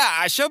 Men det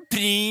er så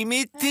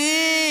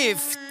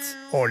primitivt.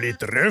 Og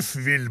litt røff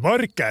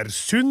villmark er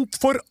sunt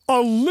for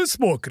alle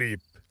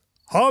småkryp.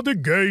 Ha det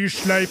gøy,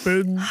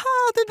 Sleipen. Ha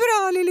det bra,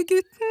 lille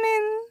gutten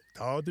min.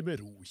 Ta det med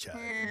ro, kjære.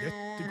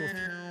 Dette går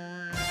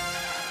fint.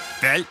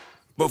 Vel,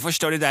 hvorfor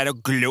står du der og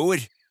glor?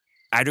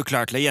 Er du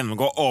klar til å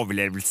gjennomgå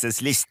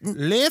overlevelseslisten?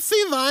 Les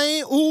i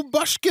vei, o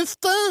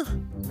barskeste.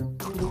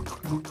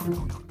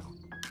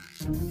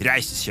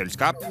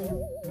 Reisekjøleskap.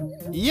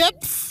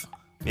 Jeps.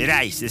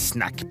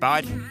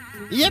 Reisesnackbar.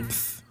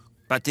 Jeps.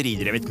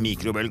 Batteridrevet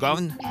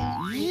mikrobølgeovn.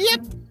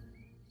 Jepp.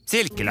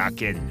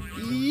 Silkelaken.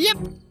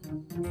 Jepp.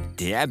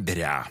 Det er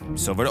bra.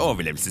 Så var det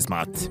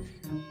overlevelsesmat.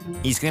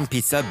 Iskrem,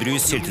 pizza,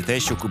 brus, syltetøy,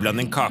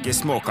 sjokoblanding, kake,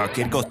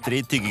 småkaker,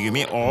 godteri,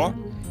 tyggegummi og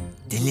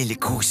den lille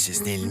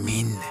kosesnillen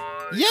min.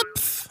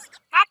 Jepps.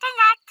 Natt i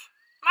natt.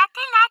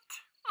 Natt i natt.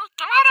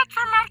 Ikke vær rett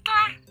for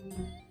mørket.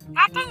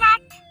 Natt i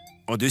natt.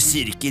 Og du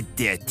sier ikke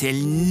det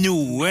til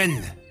noen.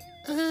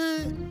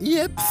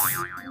 Jepps.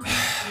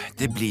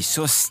 Det blir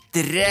så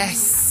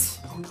stress.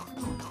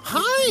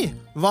 Hei,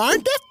 hva er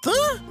dette?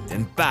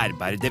 Den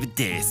bærbare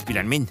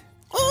DVD-spilleren min.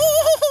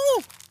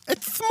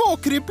 Et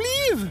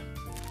småkrypliv.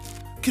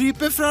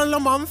 Krypet fra La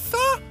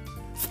Mansa.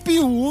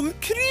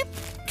 Spionkryp.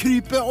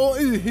 Krypet og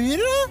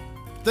uhyre.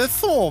 Det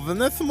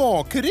sovende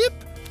småkryp.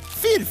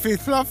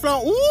 Firfisla fra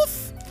Os.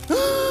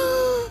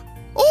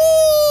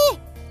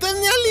 Den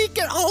jeg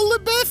liker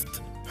aller best.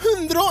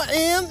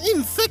 101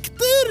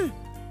 insekter.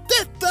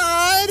 Dette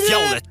er...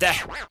 Fjollete.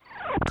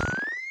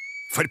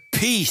 For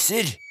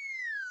pyser.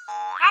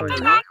 Natt i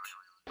natt.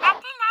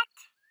 Natt i natt.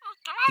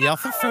 Ja,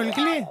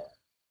 selvfølgelig.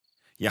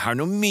 Jeg har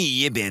noe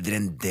mye bedre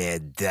enn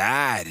det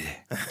der.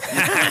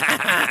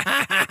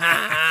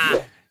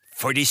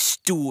 For de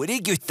store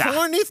gutta.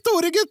 For de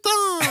store gutta.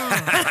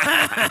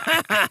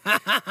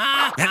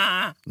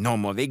 Nå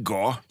må vi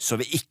gå, så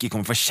vi ikke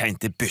kommer for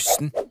sent til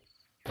bussen.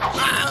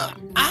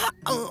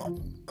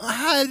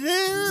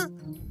 Herre.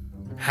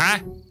 Hæ?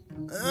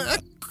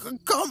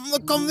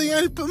 Kan du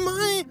hjelpe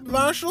meg?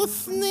 Vær så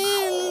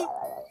snill.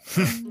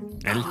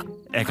 Vel,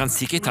 jeg kan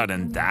sikkert ta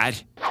den der.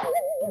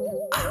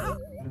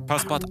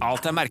 Pass på at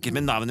alt er merket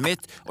med navnet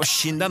mitt, og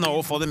skynd deg nå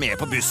å få det med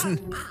på bussen.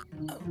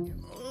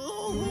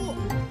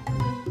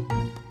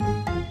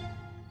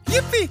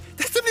 Jippi,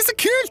 dette blir så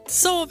kult!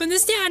 Sovende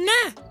stjerne!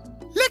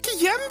 Leke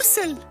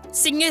gjemsel!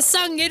 Synge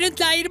sanger rundt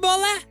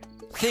leirbålet!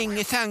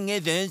 Synge sanger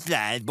rundt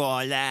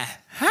leirbålet.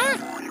 Hæ?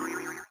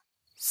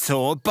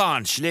 Så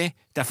barnslig,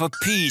 derfor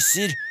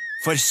pyser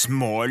for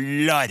små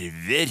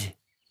larver.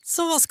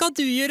 Så hva skal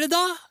du gjøre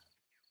da?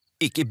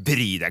 Ikke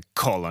bry deg,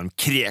 Colin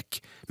Krek,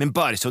 men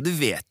bare så du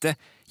vet det,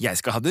 jeg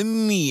skal ha det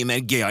mye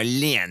mer gøy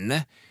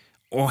alene,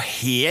 og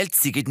helt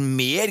sikkert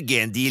mer gøy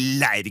enn de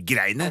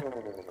leirgreiene.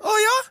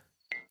 Ja?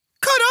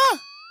 Kara!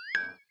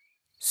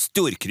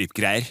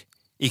 Storkrypgreier.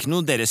 Ikke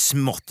noe dere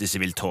småttiser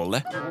vil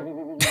tåle.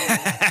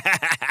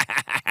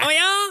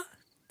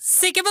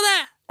 sikker på det!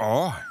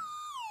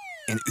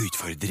 En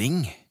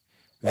utfordring.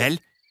 Vel,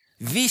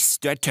 hvis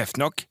du tøff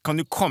nok, kan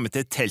du komme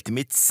til teltet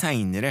mitt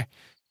senere.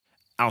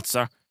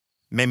 Altså,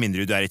 med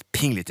mindre du et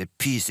pinglete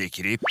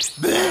pysekryp.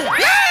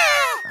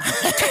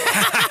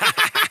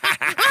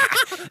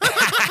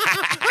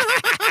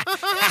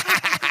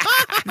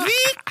 Vi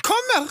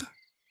kommer!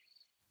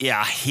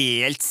 Ja,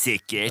 helt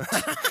sikkert.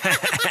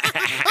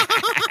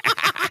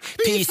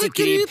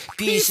 Pysekryp,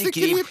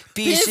 pysekryp,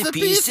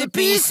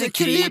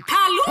 pysekryp.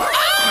 Hallo!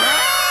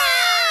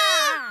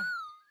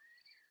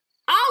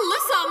 Alle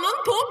sammen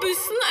på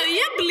bussen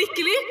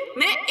øyeblikkelig,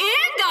 med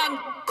en gang!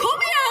 Kom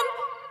igjen!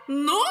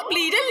 Nå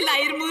blir det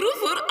leirmoro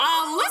for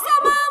alle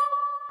sammen!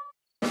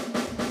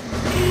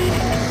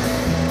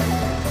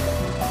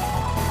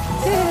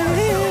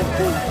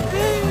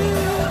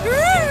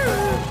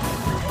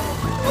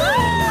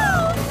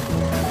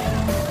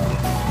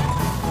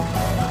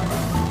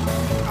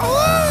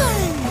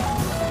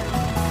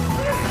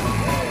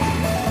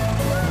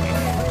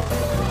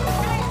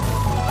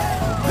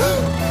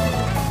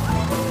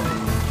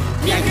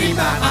 Vi grip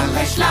av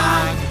alle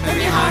slag, men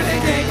vi har det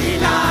gøy I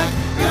lag.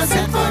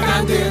 Uansett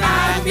hvordan du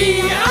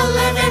vi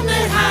alle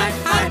venner her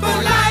på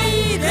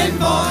leiren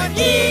vår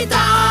I dag.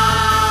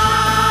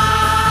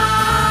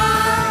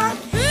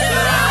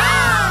 Hurra!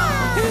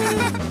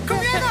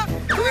 Kom igjen da!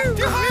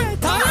 Du har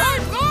ta det!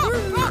 Bra!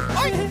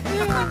 Oi!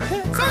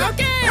 Så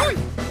ok!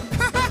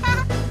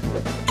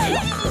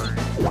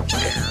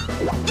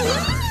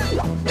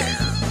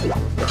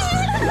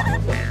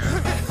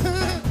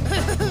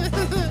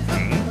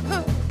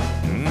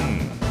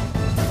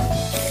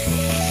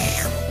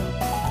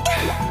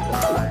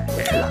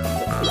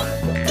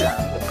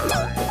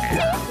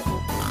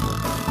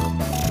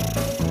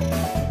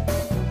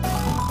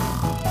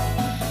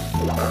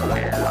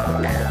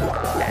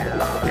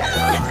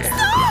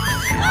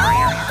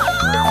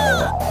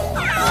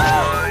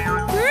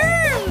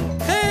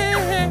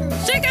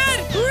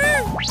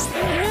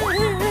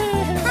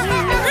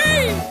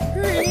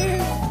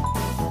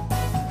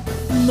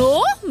 Nå,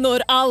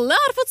 når alle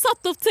har fått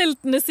satt opp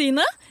teltene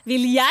sine,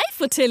 vil jeg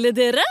fortelle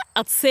dere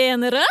at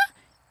senere,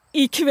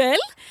 I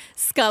kveld,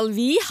 skal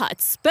vi ha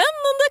et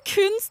spennende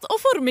kunst- og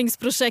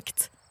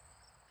formingsprosjekt.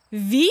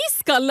 Vi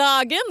skal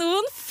lage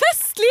noen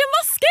festlige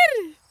masker!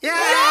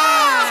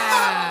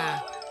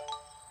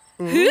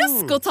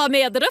 Husk å ta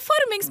med dere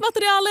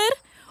formingsmaterialer,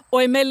 og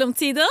I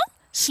mellomtiden,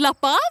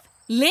 slapp av,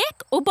 lek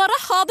og bare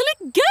ha det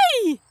litt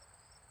gøy!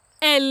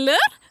 Eller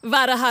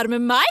være her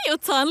med meg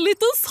og ta en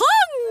liten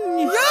sang!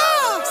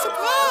 Ja, så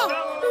bra!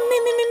 Mi.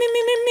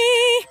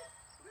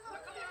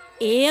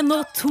 1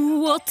 og 2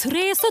 og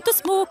 3 søte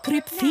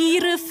småkryp,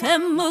 4,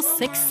 5 og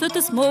 6 søte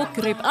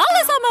småkryp,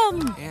 alle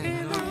sammen!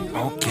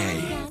 Ok,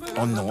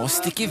 og nå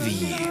stikker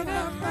vi.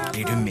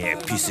 Blir du med,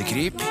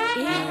 pysekryp?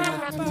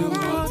 1, 2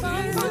 og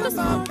 3 søte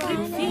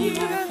småkryp,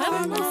 4,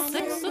 5 og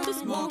 6 søte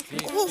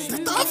småkryp.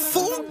 Dette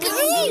så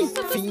gøy!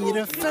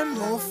 4, 5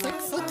 og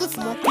 6 søte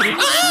småkryp.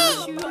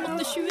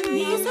 28,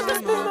 29 søte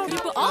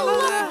småkryp, og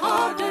alle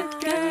har det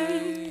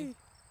gøy.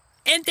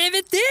 En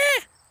DVD!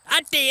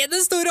 Det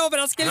den store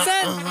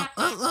overraskelsen?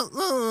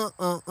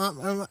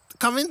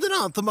 Kan vi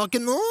dra tilbake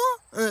nå?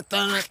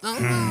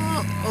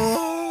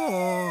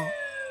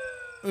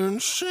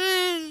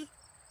 Unnskyld.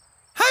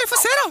 Hei, få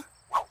se da!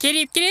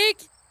 Kryp,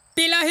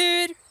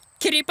 billahur,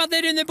 kryp av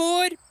det runde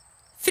bord,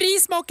 fri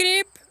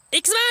småkryp,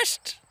 ikke så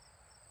verst!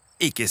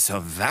 Ikke så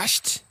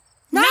verst?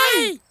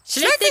 Nei,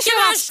 slett ikke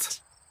verst!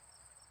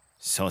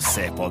 Så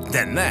se på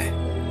denne.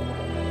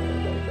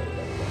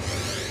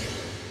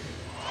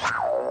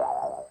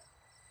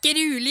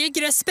 Grulige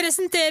Grøss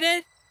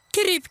presenterer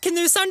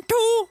Krypknuseren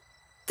 2.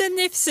 Den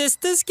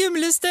nifseste,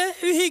 skumleste,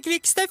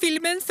 uhyggeligste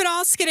filmen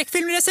fra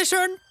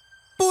skrekkfilmregissøren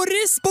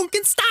Boris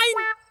Bunkenstein.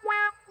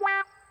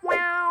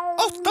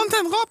 8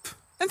 tenner opp.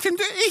 En film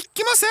du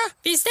ikke må se.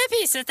 Hvis det er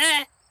pisete.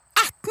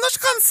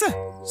 18-årsgrense.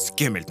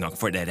 Skummelt nok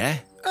for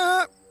dere?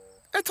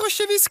 Jeg tror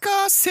ikke vi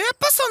skal se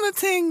på sånne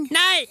ting.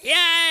 Nei,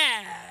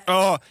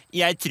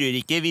 jeg tror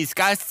ikke vi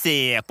skal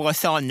se på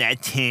sånne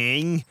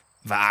ting.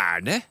 Hva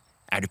det?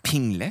 Du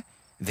pingle?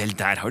 Vel,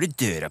 der har du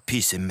døra,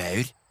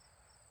 pysemaur.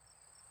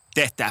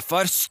 Dette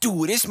for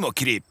store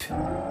småkryp.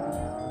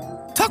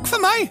 Takk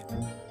for meg.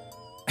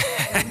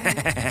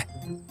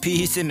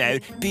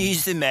 Pysemaur,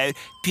 pysemaur,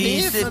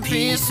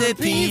 pysemaur.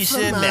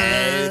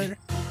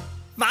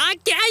 Hva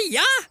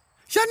greia?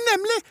 Ja,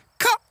 nemlig.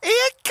 Hva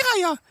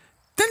greia?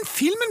 Den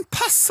filmen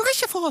passer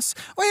ikke for oss,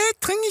 og jeg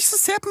trenger ikke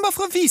se på den bare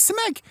for å vise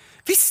meg.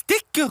 Vi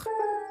stikker.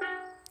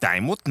 Deg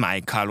mot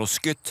meg,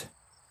 Carlos-gutt.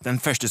 Den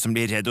første som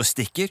blir redd og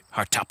stikker,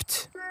 har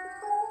tapt.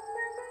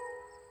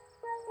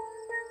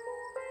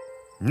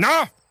 Nå!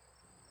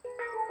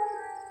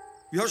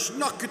 Vi har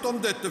snakket om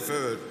dette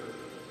før.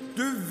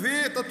 Du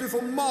vet at du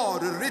får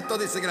mareritt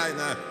av disse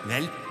greiene.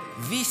 Vel,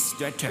 hvis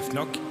du tøff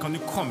nok, kan du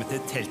komme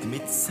til teltet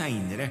mitt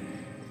senere.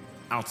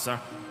 Altså,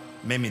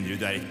 med mindre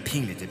du et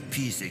pinglete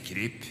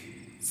pysekryp.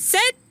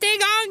 Sett I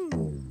gang!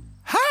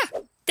 Hæ?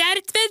 Det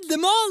et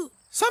veddemål.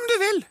 Som du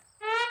vil.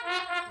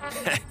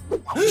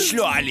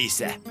 Slå av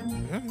lyset.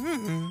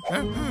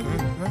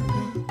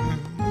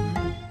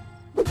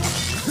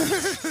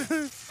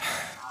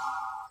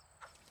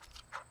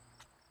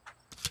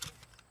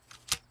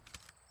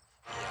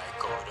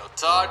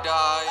 Tar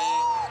deg.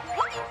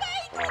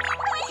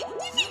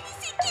 Du finnes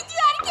ikke, du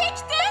er ikke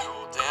ekte. Jo,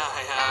 det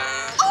er jeg.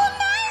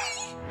 Nei!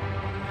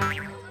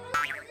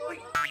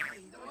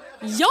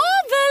 Ja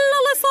vel,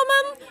 alle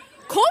sammen.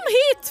 Kom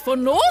hit, for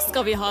nå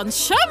skal vi ha en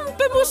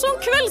kjempemorsom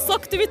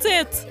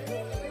kveldsaktivitet.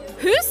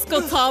 Husk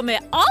å ta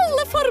med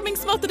alle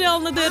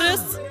formingsmaterialene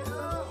deres.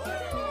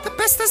 Det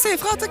beste er å si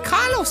fra til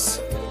Carlos.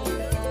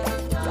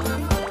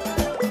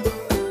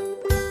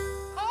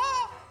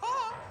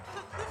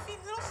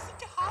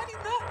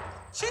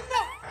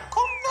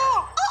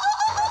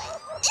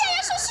 Jeg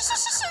er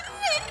så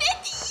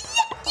redd.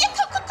 Jeg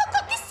kan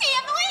ikke se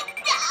noe.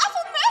 Det er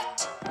for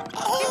mørkt.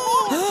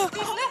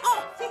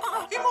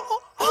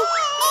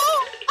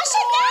 Hva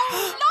skjedde?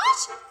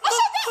 Lars, hva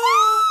skjedde?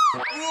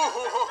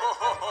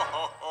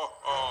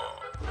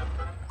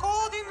 Gå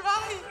din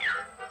vei.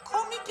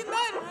 Kom ikke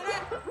nærmere.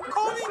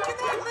 Kom ikke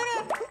nærmere.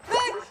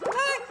 Nei.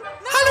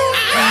 Hallo!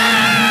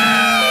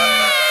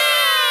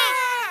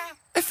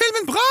 Er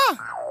filmen bra?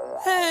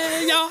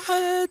 Ja,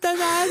 den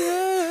er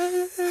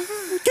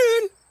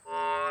kul.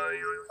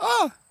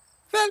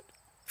 Vel,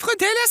 fru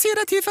Delia sier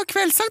det er tid for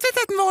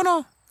kveldsaktiviteten vår nå.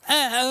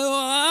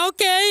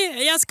 Ok,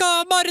 jeg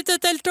skal bare til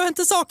teltet og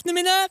hente sakene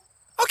mine.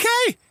 Ok,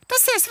 da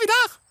ses vi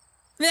der.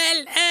 Vel,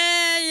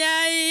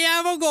 jeg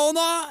må gå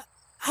nå.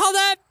 Ha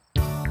det.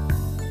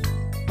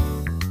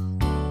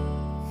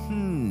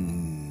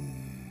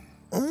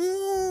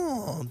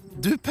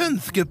 Du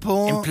pønsker på...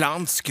 En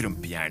plan,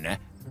 skrumpehjerne.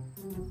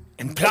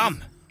 En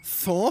plan!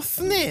 Så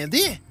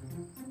snedig!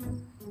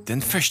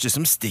 Den første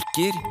som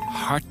stikker,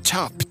 har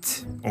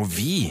tapt. Og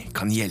vi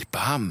kan hjelpe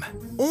ham.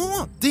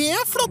 Det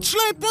er flott,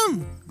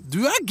 Sleipen!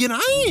 Du er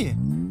grei!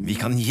 Vi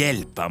kan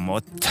hjelpe ham å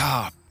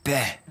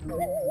tape.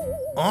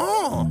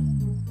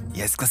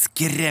 Jeg skal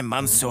skremme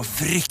han så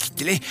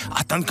fryktelig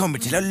at han kommer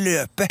til å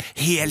løpe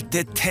helt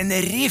til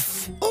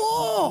Tenerife.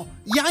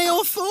 Jeg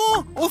også!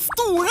 Og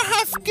store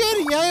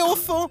hefker, jeg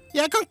også.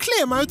 Jeg kan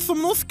kle meg ut som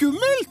noe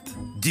skummelt.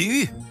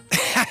 Du?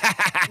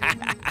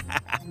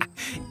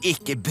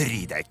 Ikke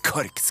bry deg,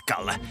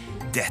 korkskalle.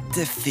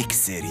 Dette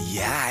fikser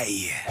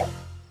jeg.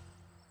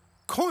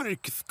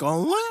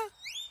 Korkskalle?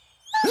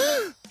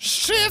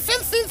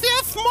 Sjefen synes jeg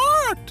er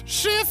smart!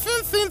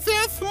 Sjefen synes jeg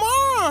er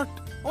smart!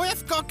 Og jeg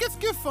skal ikke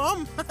skuffe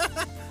ham.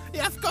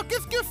 Jeg skal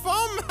ikke skuffe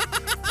ham.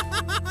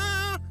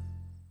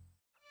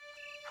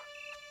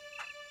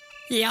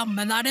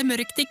 Jammen er det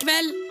mørkt i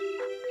kveld.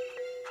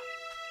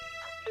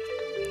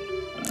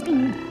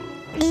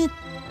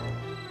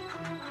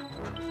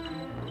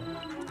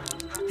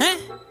 Hæ?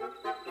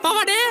 Hva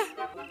var det?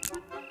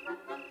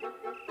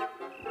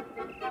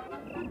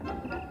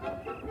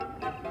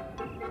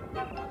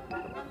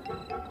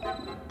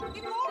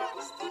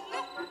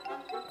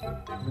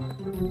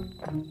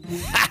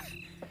 Ha!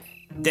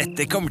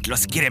 Dette kommer til å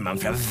skremme ham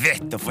fra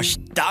vett og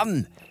forstand.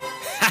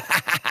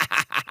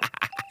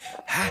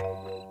 Hæ?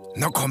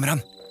 Nå kommer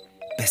han.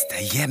 Best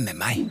er gjemme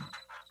meg.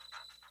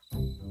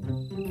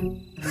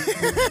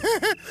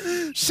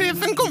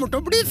 Sjefen kommer til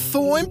å bli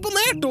så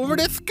imponert over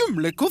det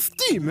skumle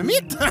kostymet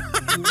mitt.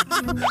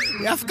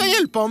 Jeg skal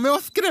hjelpe ham med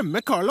å skremme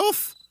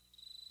Carlos.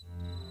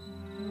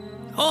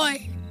 Oi,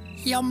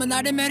 jammen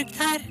er det mørkt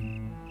her.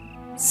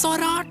 Så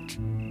rart.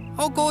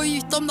 Å gå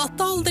ut om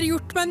natta har aldri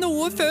gjort meg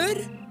noe før.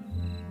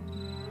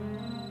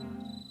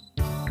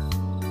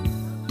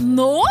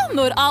 Nå,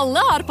 når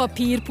alle har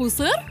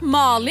papirposer,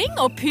 maling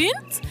og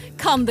pynt,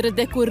 kan dere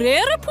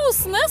dekorere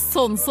posene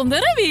sånn som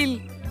dere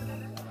vil.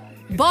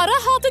 Bare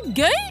ha det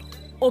gøy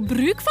og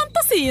bruk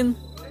fantasien.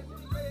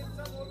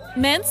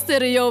 Mens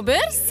dere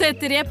jobber,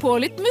 setter jeg på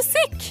litt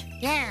musikk.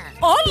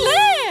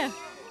 Olé!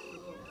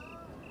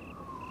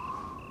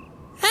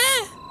 Hæ?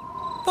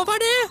 Hva var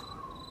det?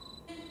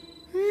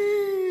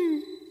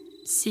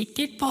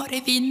 Sikkert bare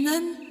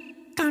vinden,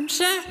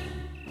 kanskje.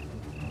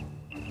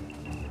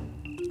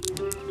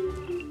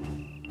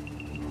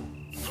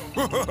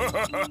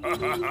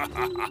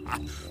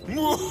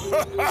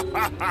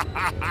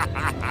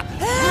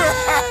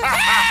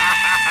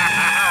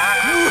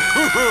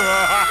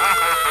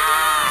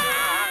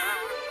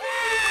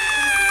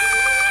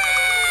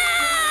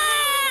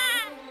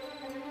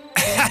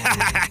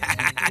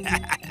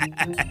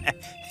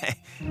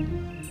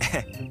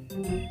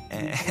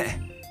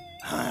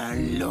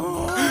 Hallo?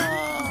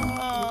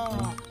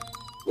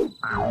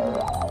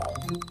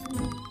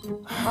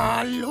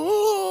 Hallo?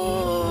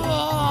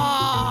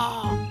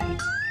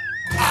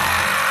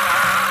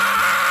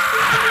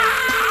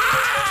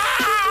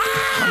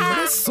 Han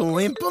ble så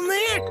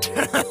imponert.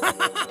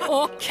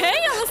 Ok,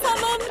 alle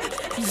sammen.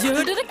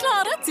 Gjør dere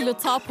klare til å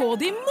ta på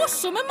de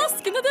morsomme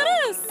maskene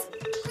deres.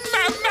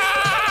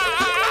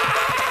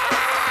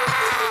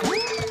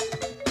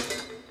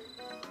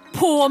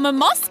 På med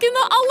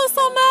maskene, alle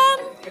sammen.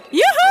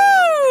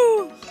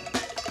 Juhu!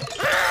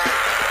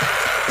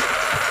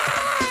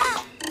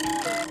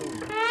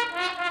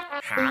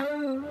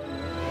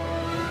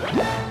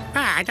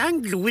 Hva er det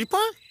han glor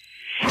på?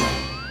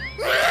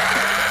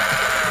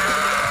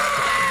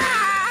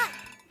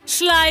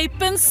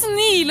 Sleipen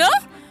Snille,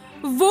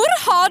 hvor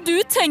har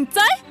du tenkt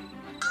deg?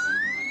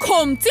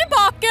 Kom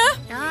tilbake!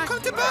 Kom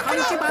tilbake,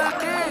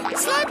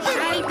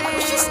 Sleipen!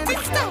 Ikke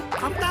stikk da!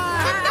 Kom da!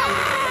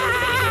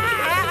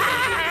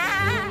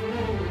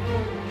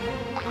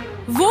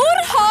 Hvor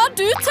har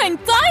du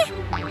tenkt deg?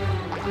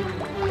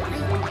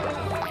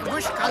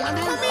 Hvor skal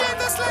han? Kom igjen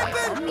da,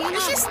 Sleipen!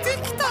 Ikke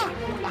stikk da!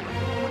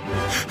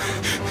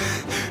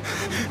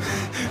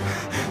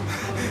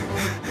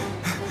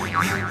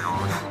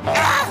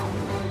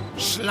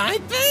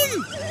 Sleipen!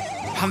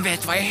 Han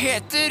vet hva jeg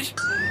heter.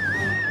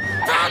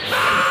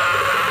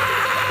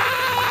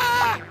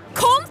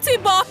 Kom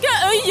tilbake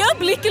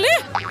øyeblikkelig!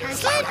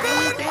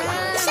 Sleipen!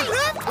 Ikke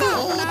løp da!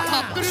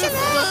 Tapper ikke!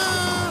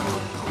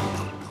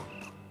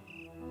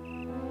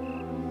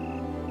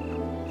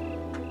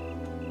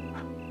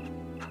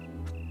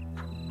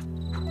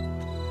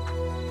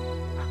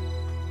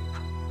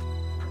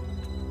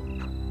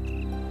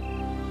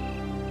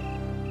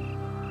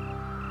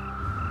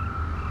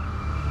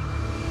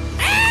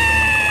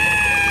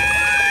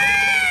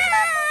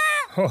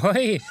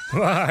 Oi,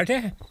 hva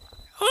det?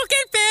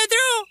 Onkel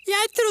Pedro,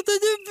 jeg trodde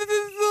du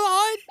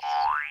var...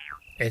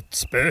 Et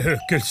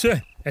spøkelse,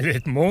 eller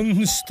et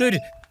monster,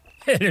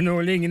 eller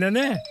noe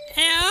lignende.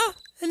 Ja,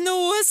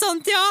 noe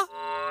sånt, ja.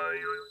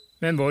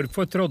 Men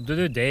hvorfor trodde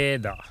du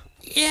det, da?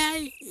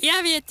 Jeg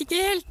vet ikke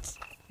helt.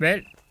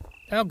 Vel,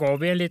 da går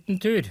vi en liten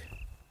tur.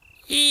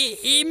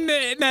 I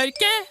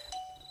mørket?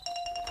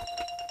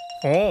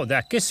 Det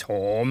er ikke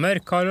så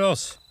mørk,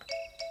 Carlos.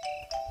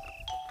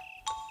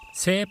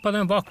 Se på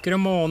den vakre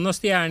månen og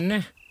stjernene.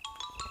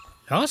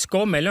 La oss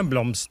gå mellom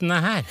blomstene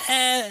her.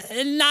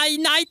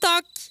 Nei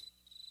takk.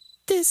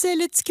 Det ser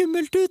litt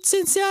skummelt ut,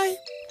 synes jeg.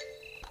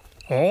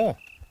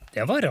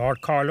 Det var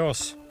rart,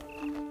 Carlos.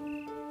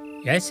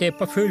 Jeg ser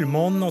på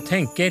fullmånen og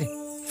tenker,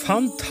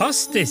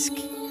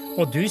 fantastisk!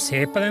 Og du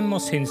ser på den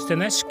og syns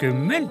den er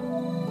skummel.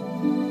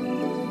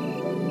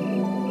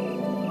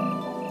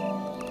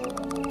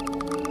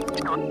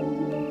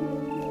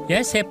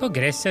 Jeg ser på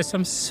gresset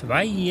som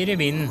sveier i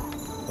vinden.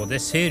 Og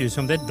det ser ut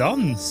som det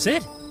danser.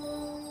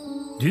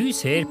 Du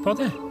ser på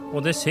det,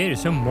 og det ser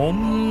ut som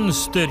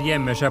monster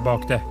gjemmer seg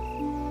bak det.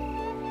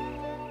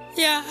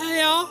 Ja,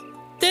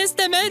 det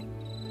stemmer.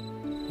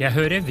 Jeg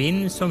hører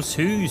vind som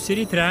suser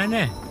i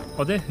trærne,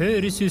 og det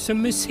høres ut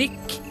som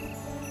musikk.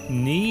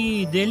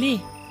 Nydelig.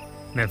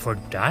 Men for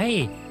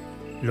deg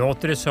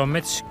låter det som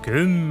et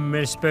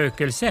skummelt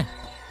spøkelse.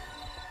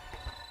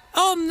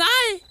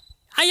 Nei!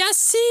 Er jeg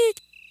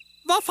syk?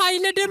 Hva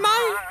feiler det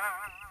meg?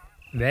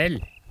 Vel,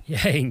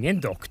 jeg er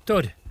ingen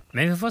doktor,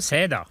 men vi får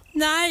se da.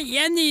 Nei,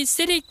 jeg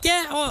nyser ikke,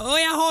 og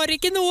jeg har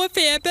ikke noe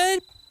feber.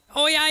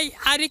 Og jeg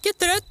er ikke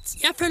trøtt,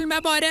 jeg føler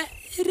meg bare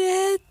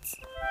redd.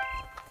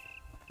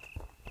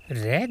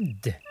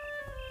 Redd?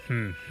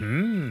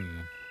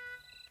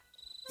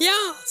 Ja,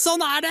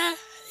 sånn er det.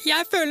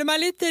 Jeg føler meg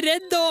litt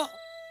redd, og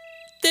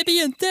det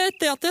begynte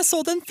etter at jeg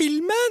så den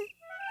filmen.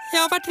 Jeg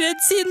har vært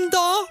redd siden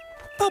da.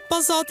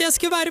 Pappa sa at jeg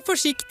skulle være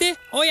forsiktig,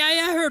 og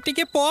jeg hørte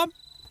ikke på ham.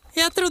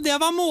 Jeg trodde jeg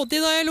var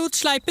modig da jeg lot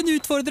Sleipen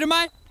utfordre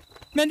meg.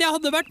 Men jeg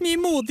hadde vært mye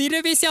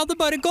modigere hvis jeg hadde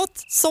bare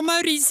gått, som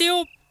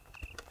Mauricio.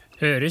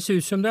 Høres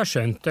ut som du har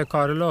skjønt det,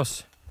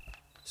 Carlos.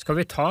 Skal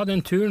vi ta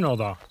den turen nå,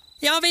 da?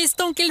 Ja visst,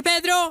 onkel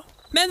Pedro.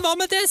 Men hva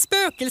med det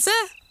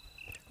spøkelset?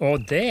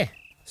 Og det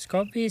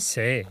skal vi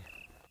se.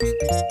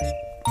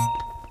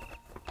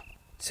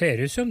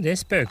 Ser ut som det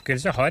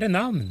spøkelset har en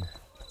navn.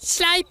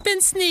 Sleipen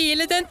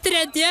Snille den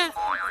tredje.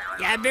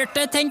 Jeg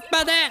burde tenkt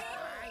meg det.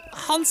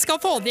 Han skal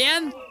få det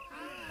igjen.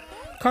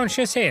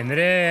 Kanskje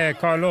senere,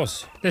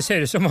 Carlos. Det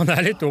ser ut som han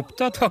er litt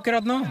opptatt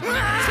akkurat nå.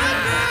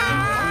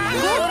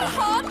 Hvor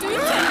har du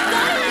tenkt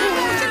deg?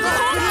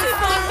 Kom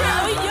tilbake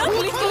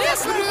øyeblikkelig!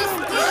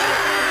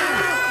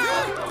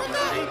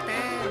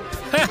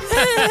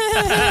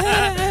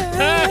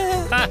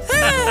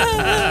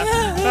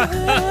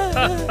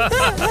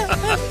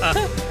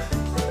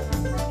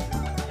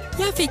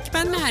 Jeg fikk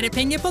meg en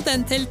lærepenge på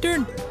den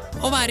teltturen.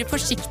 Å være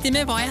forsiktig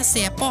med hva jeg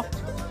ser på.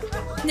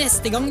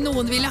 Neste gang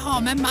noen ville ha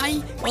med meg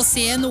og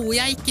se noe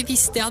jeg ikke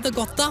visste jeg hadde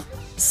godt av,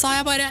 sa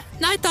jeg bare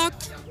nei takk,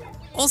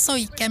 og så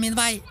gikk jeg min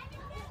vei.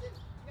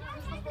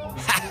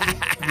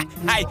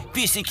 Hei,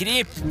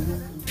 pysekrip!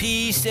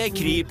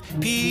 Pysekrip,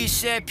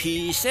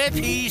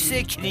 pysekrip.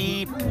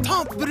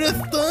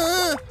 Tappereste!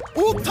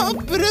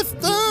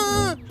 Tappereste!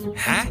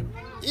 Hæ?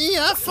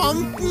 Jeg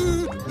fant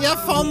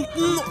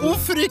den,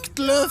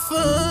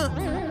 fryktløse!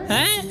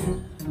 Hæ?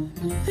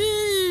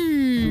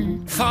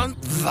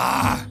 Fant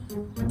hva?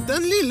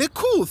 Den lille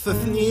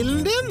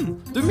kosesnilen din.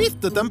 Du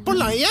mistet den på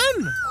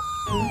leiren.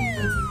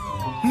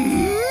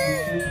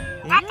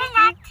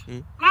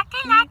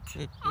 Natt.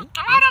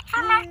 Ikke vær redd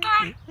for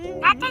mørket.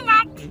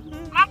 Natt.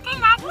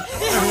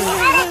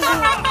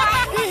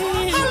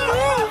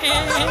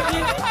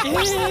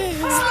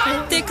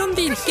 Det kan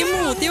virke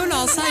modig å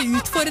la seg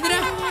utfordre,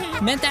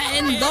 men det er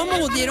enda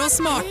modigere og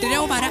smartere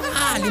å være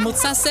ærlig mot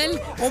seg selv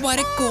og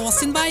bare gå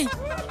sin vei,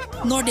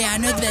 når det er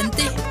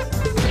nødvendig.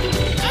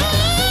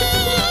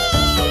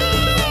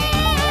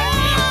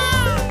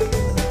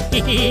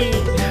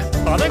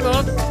 Ha det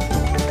godt.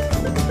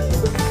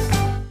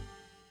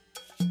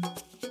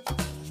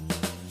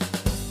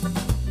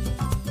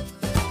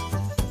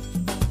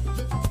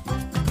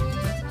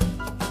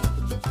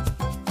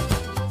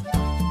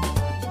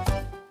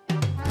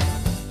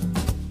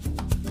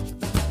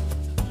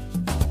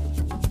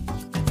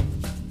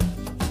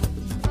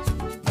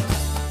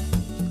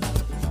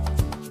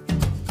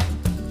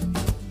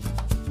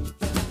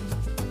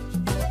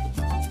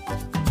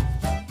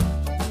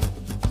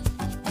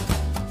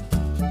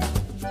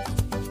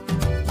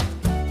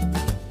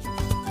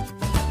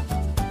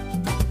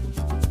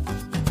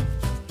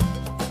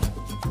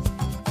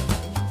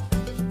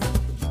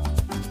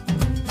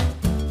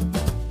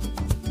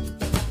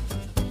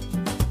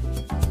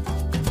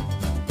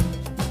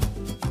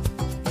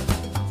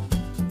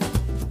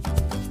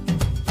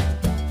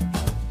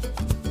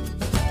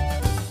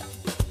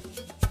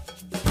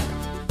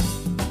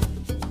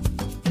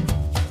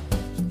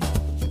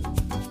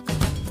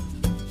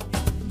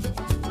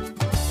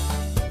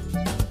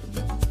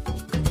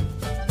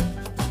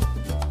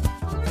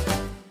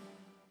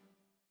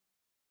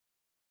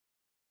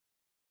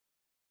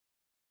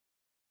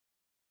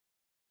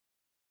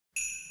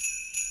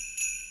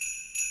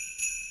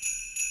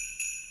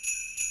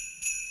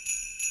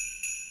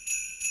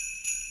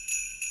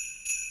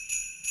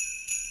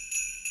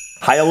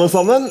 Hei alle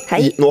sammen.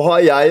 Nå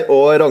har jeg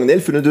og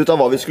Ragnhild funnet ut av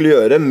hva vi skulle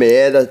gjøre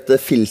med dette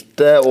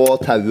filtet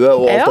og tauet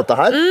og alt dette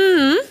her.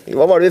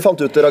 Hva var det vi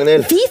fant ut,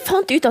 Ragnhild? Vi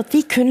fant ut at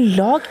vi kunne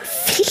lage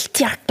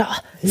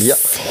filthjerter. Ja.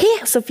 Se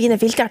så fine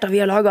filthjerter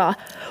vi har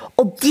laget.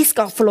 Og de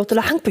skal få lov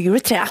til å henge på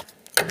juletreet.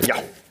 Ja,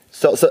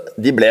 så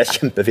de ble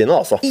kjempefine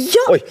altså.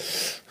 Ja. Oi,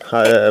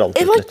 her rant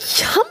det ut var litt.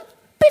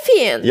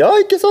 Kjempefin. Ja,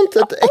 ikke sant?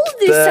 Et Jeg har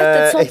aldri sett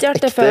et sånt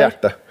hjerte før.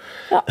 hjerte.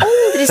 Jeg har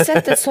aldri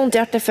sett et sånt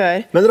hjerte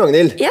før. Men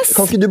Ragnhild, Yes.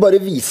 kan ikke du bare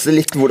vise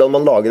litt hvordan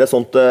man lager et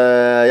sånt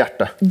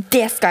hjerte?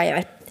 Det skal jeg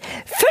gjøre.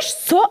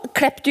 Først så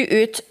klipper du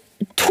ut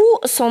 2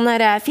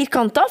 sånne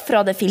firkanter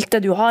fra det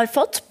filtet du har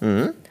fått.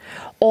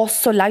 Og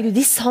så legger du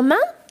de sammen,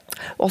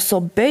 og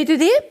så bøyer du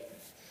de,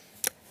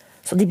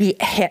 så de blir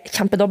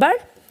kjempedobbel.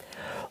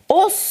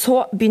 Og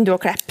så begynner du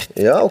å klippe.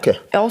 Ja, ok.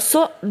 Og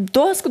så,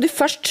 da skal du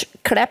først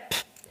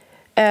klippe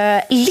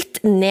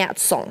litt ned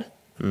sånn.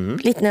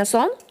 Litt ned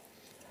sånn.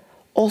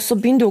 Og så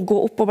begynner du å gå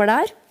oppover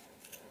der,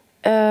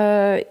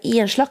 i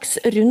en slags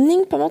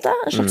runding på en måte,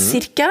 en slags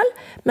sirkel,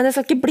 men det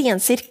skal ikke bli en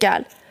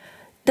sirkel.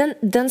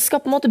 Den skal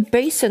på en måte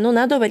bøye seg noe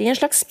nedover i en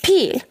slags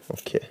pil.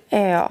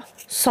 Ja,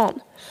 sånn.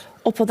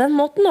 Og på den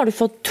måten har du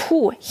fått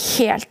 2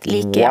 helt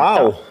like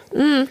hjerter.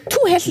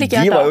 2 helt like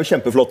hjerter. De var jo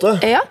kjempeflotte.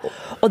 Ja,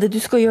 og det du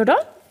skal gjøre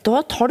da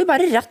tar du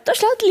bare rett og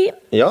slett lim.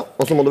 Ja,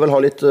 og så må du vel ha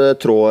litt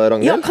tråd,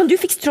 Ragnhild? Ja, kan du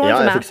fikse tråden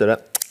for meg? Ja, jeg fikser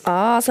det.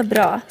 Så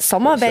bra.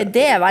 Samarbeid,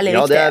 det er veldig viktig.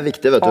 Ja, det er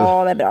viktig, vet du.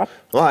 Det er bra.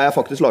 Nå har jeg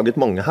faktisk laget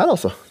mange her,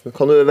 altså.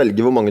 Kan du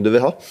velge hvor mange du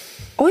vil ha?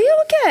 Oi,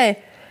 ok.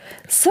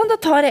 Sånn, da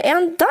tar jeg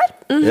en der.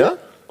 Ja.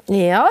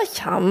 Ja,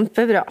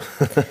 kjempebra.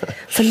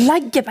 Så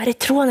legger jeg bare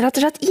tråden rett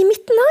og slett i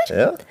midten her.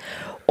 Ja.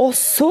 Og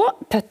så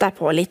putter jeg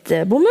på litt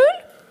bomull.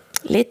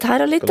 Litt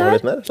her og litt der. Skal du ha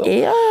litt mer? Sånn.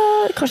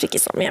 Ja, kanskje ikke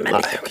så mye, men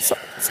litt.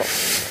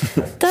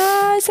 Sånn.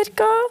 Der,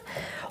 cirka.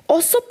 Og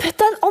så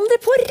putter jeg den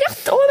andre på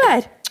rett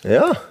over.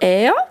 Ja.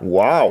 Ja.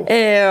 Wow.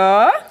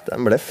 Ja.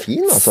 Den ble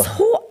fin, altså.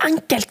 Så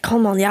enkelt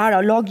kan man gjøre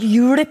det, lage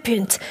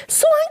julepynt.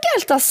 Så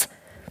enkelt, ass.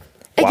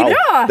 Er ikke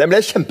bra? Den ble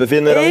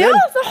kjempefin, Ragnhild.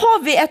 Ja, så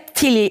har vi et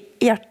til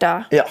hjerte.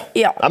 Ja.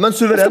 Men Jeg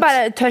suverent. skal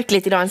bare tørke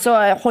litt, så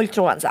hold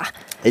tråden seg.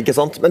 Ikke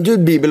sant? Men du,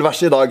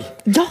 bibelverset i dag.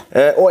 Ja.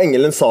 Og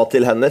engelen sa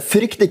til henne,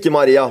 frykt ikke,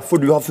 Maria,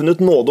 for du har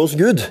funnet nåde hos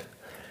Gud.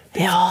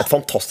 Ja. Et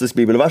fantastisk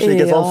bibelvers,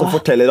 ikke sant? Som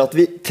forteller at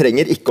vi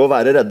trenger ikke å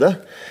være redde.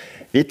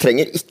 Vi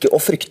trenger ikke å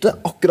frykte,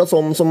 akkurat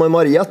sånn som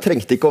Maria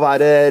trengte ikke å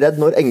være redd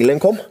når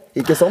engelen kom,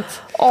 ikke sant?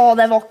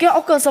 Det var ikke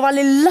akkurat så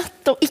veldig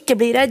lett å ikke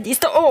bli redd i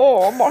sted.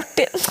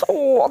 Martin,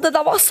 det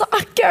der var så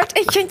ekkelt.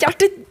 Jeg kjente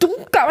hjertet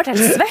dunka, jeg ble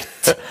helt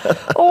svett.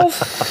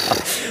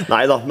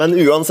 Neida, men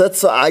uansett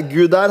så er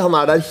Gud der, han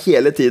er der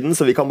hele tiden,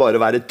 så vi kan bare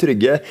være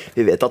trygge.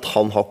 Vi vet at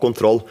han har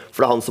kontroll,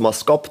 for det er han som har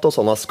skapt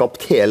oss, han har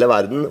skapt hele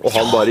verden, og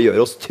han bare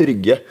gjør oss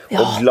trygge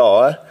og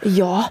glade.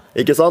 Ja.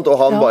 Ikke sant? Og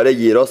han bare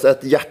gir oss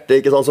et hjerte,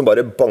 ikke sant, som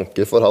bare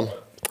banker for han.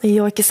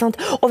 Ja, ikke sant?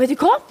 Og vet du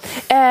hva?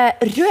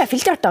 Røde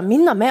filthjerter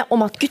minner meg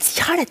om at Guds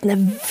kjærlighet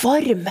er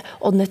varm,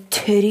 og den er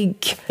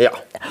trygg. Ja.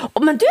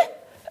 Men du,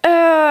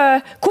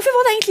 hvorfor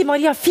var det egentlig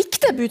Maria fikk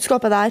det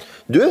budskapet der?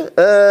 Du,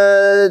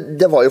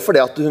 det var jo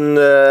fordi at hun,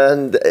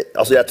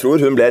 altså jeg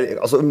tror hun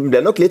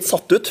ble nok litt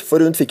satt ut,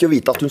 for hun fikk jo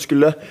vite at hun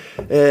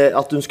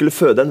skulle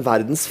føde en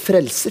verdens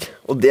frelser.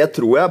 Og det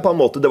tror jeg på en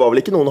måte, det var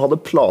vel ikke noen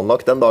hadde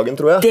planlagt den dagen,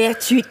 tror jeg.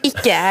 Det tror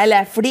ikke jeg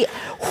heller, fordi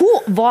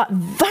hun var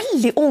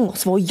veldig ung,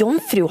 så var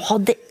jomfru,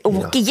 hun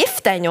var ikke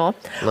gift ennå,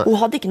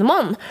 hun hadde ikke noen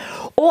mann.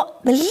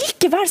 Men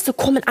likevel så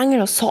kom en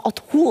engel og sa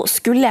at hun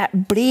skulle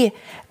bli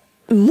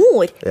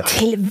mor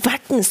til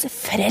verdens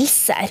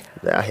frelser.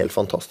 Det helt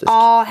fantastisk.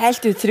 Ja,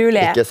 helt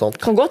utrolig. Ikke sant?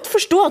 Kan godt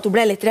forstå at hun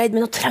ble litt redd,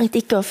 men hun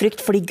trengte ikke å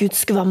frykte fordi Gud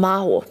skulle være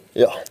med henne.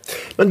 Ja.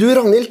 Men du,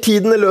 Ragnhild,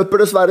 tiden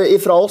løper dessverre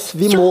ifra oss.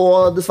 Vi må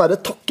dessverre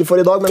takke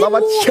for i dag, men det har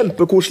vært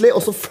kjempekoselig,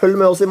 og så følg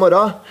med oss i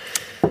morgen.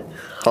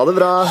 Ha det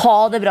bra. Ha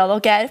det bra,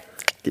 dere.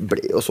 De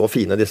ble jo så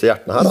fine, disse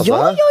hjertene her. Altså,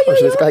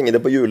 Kanskje vi skal henge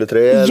det på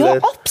juletreet? Ja,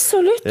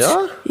 absolutt.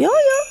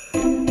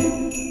 Ja.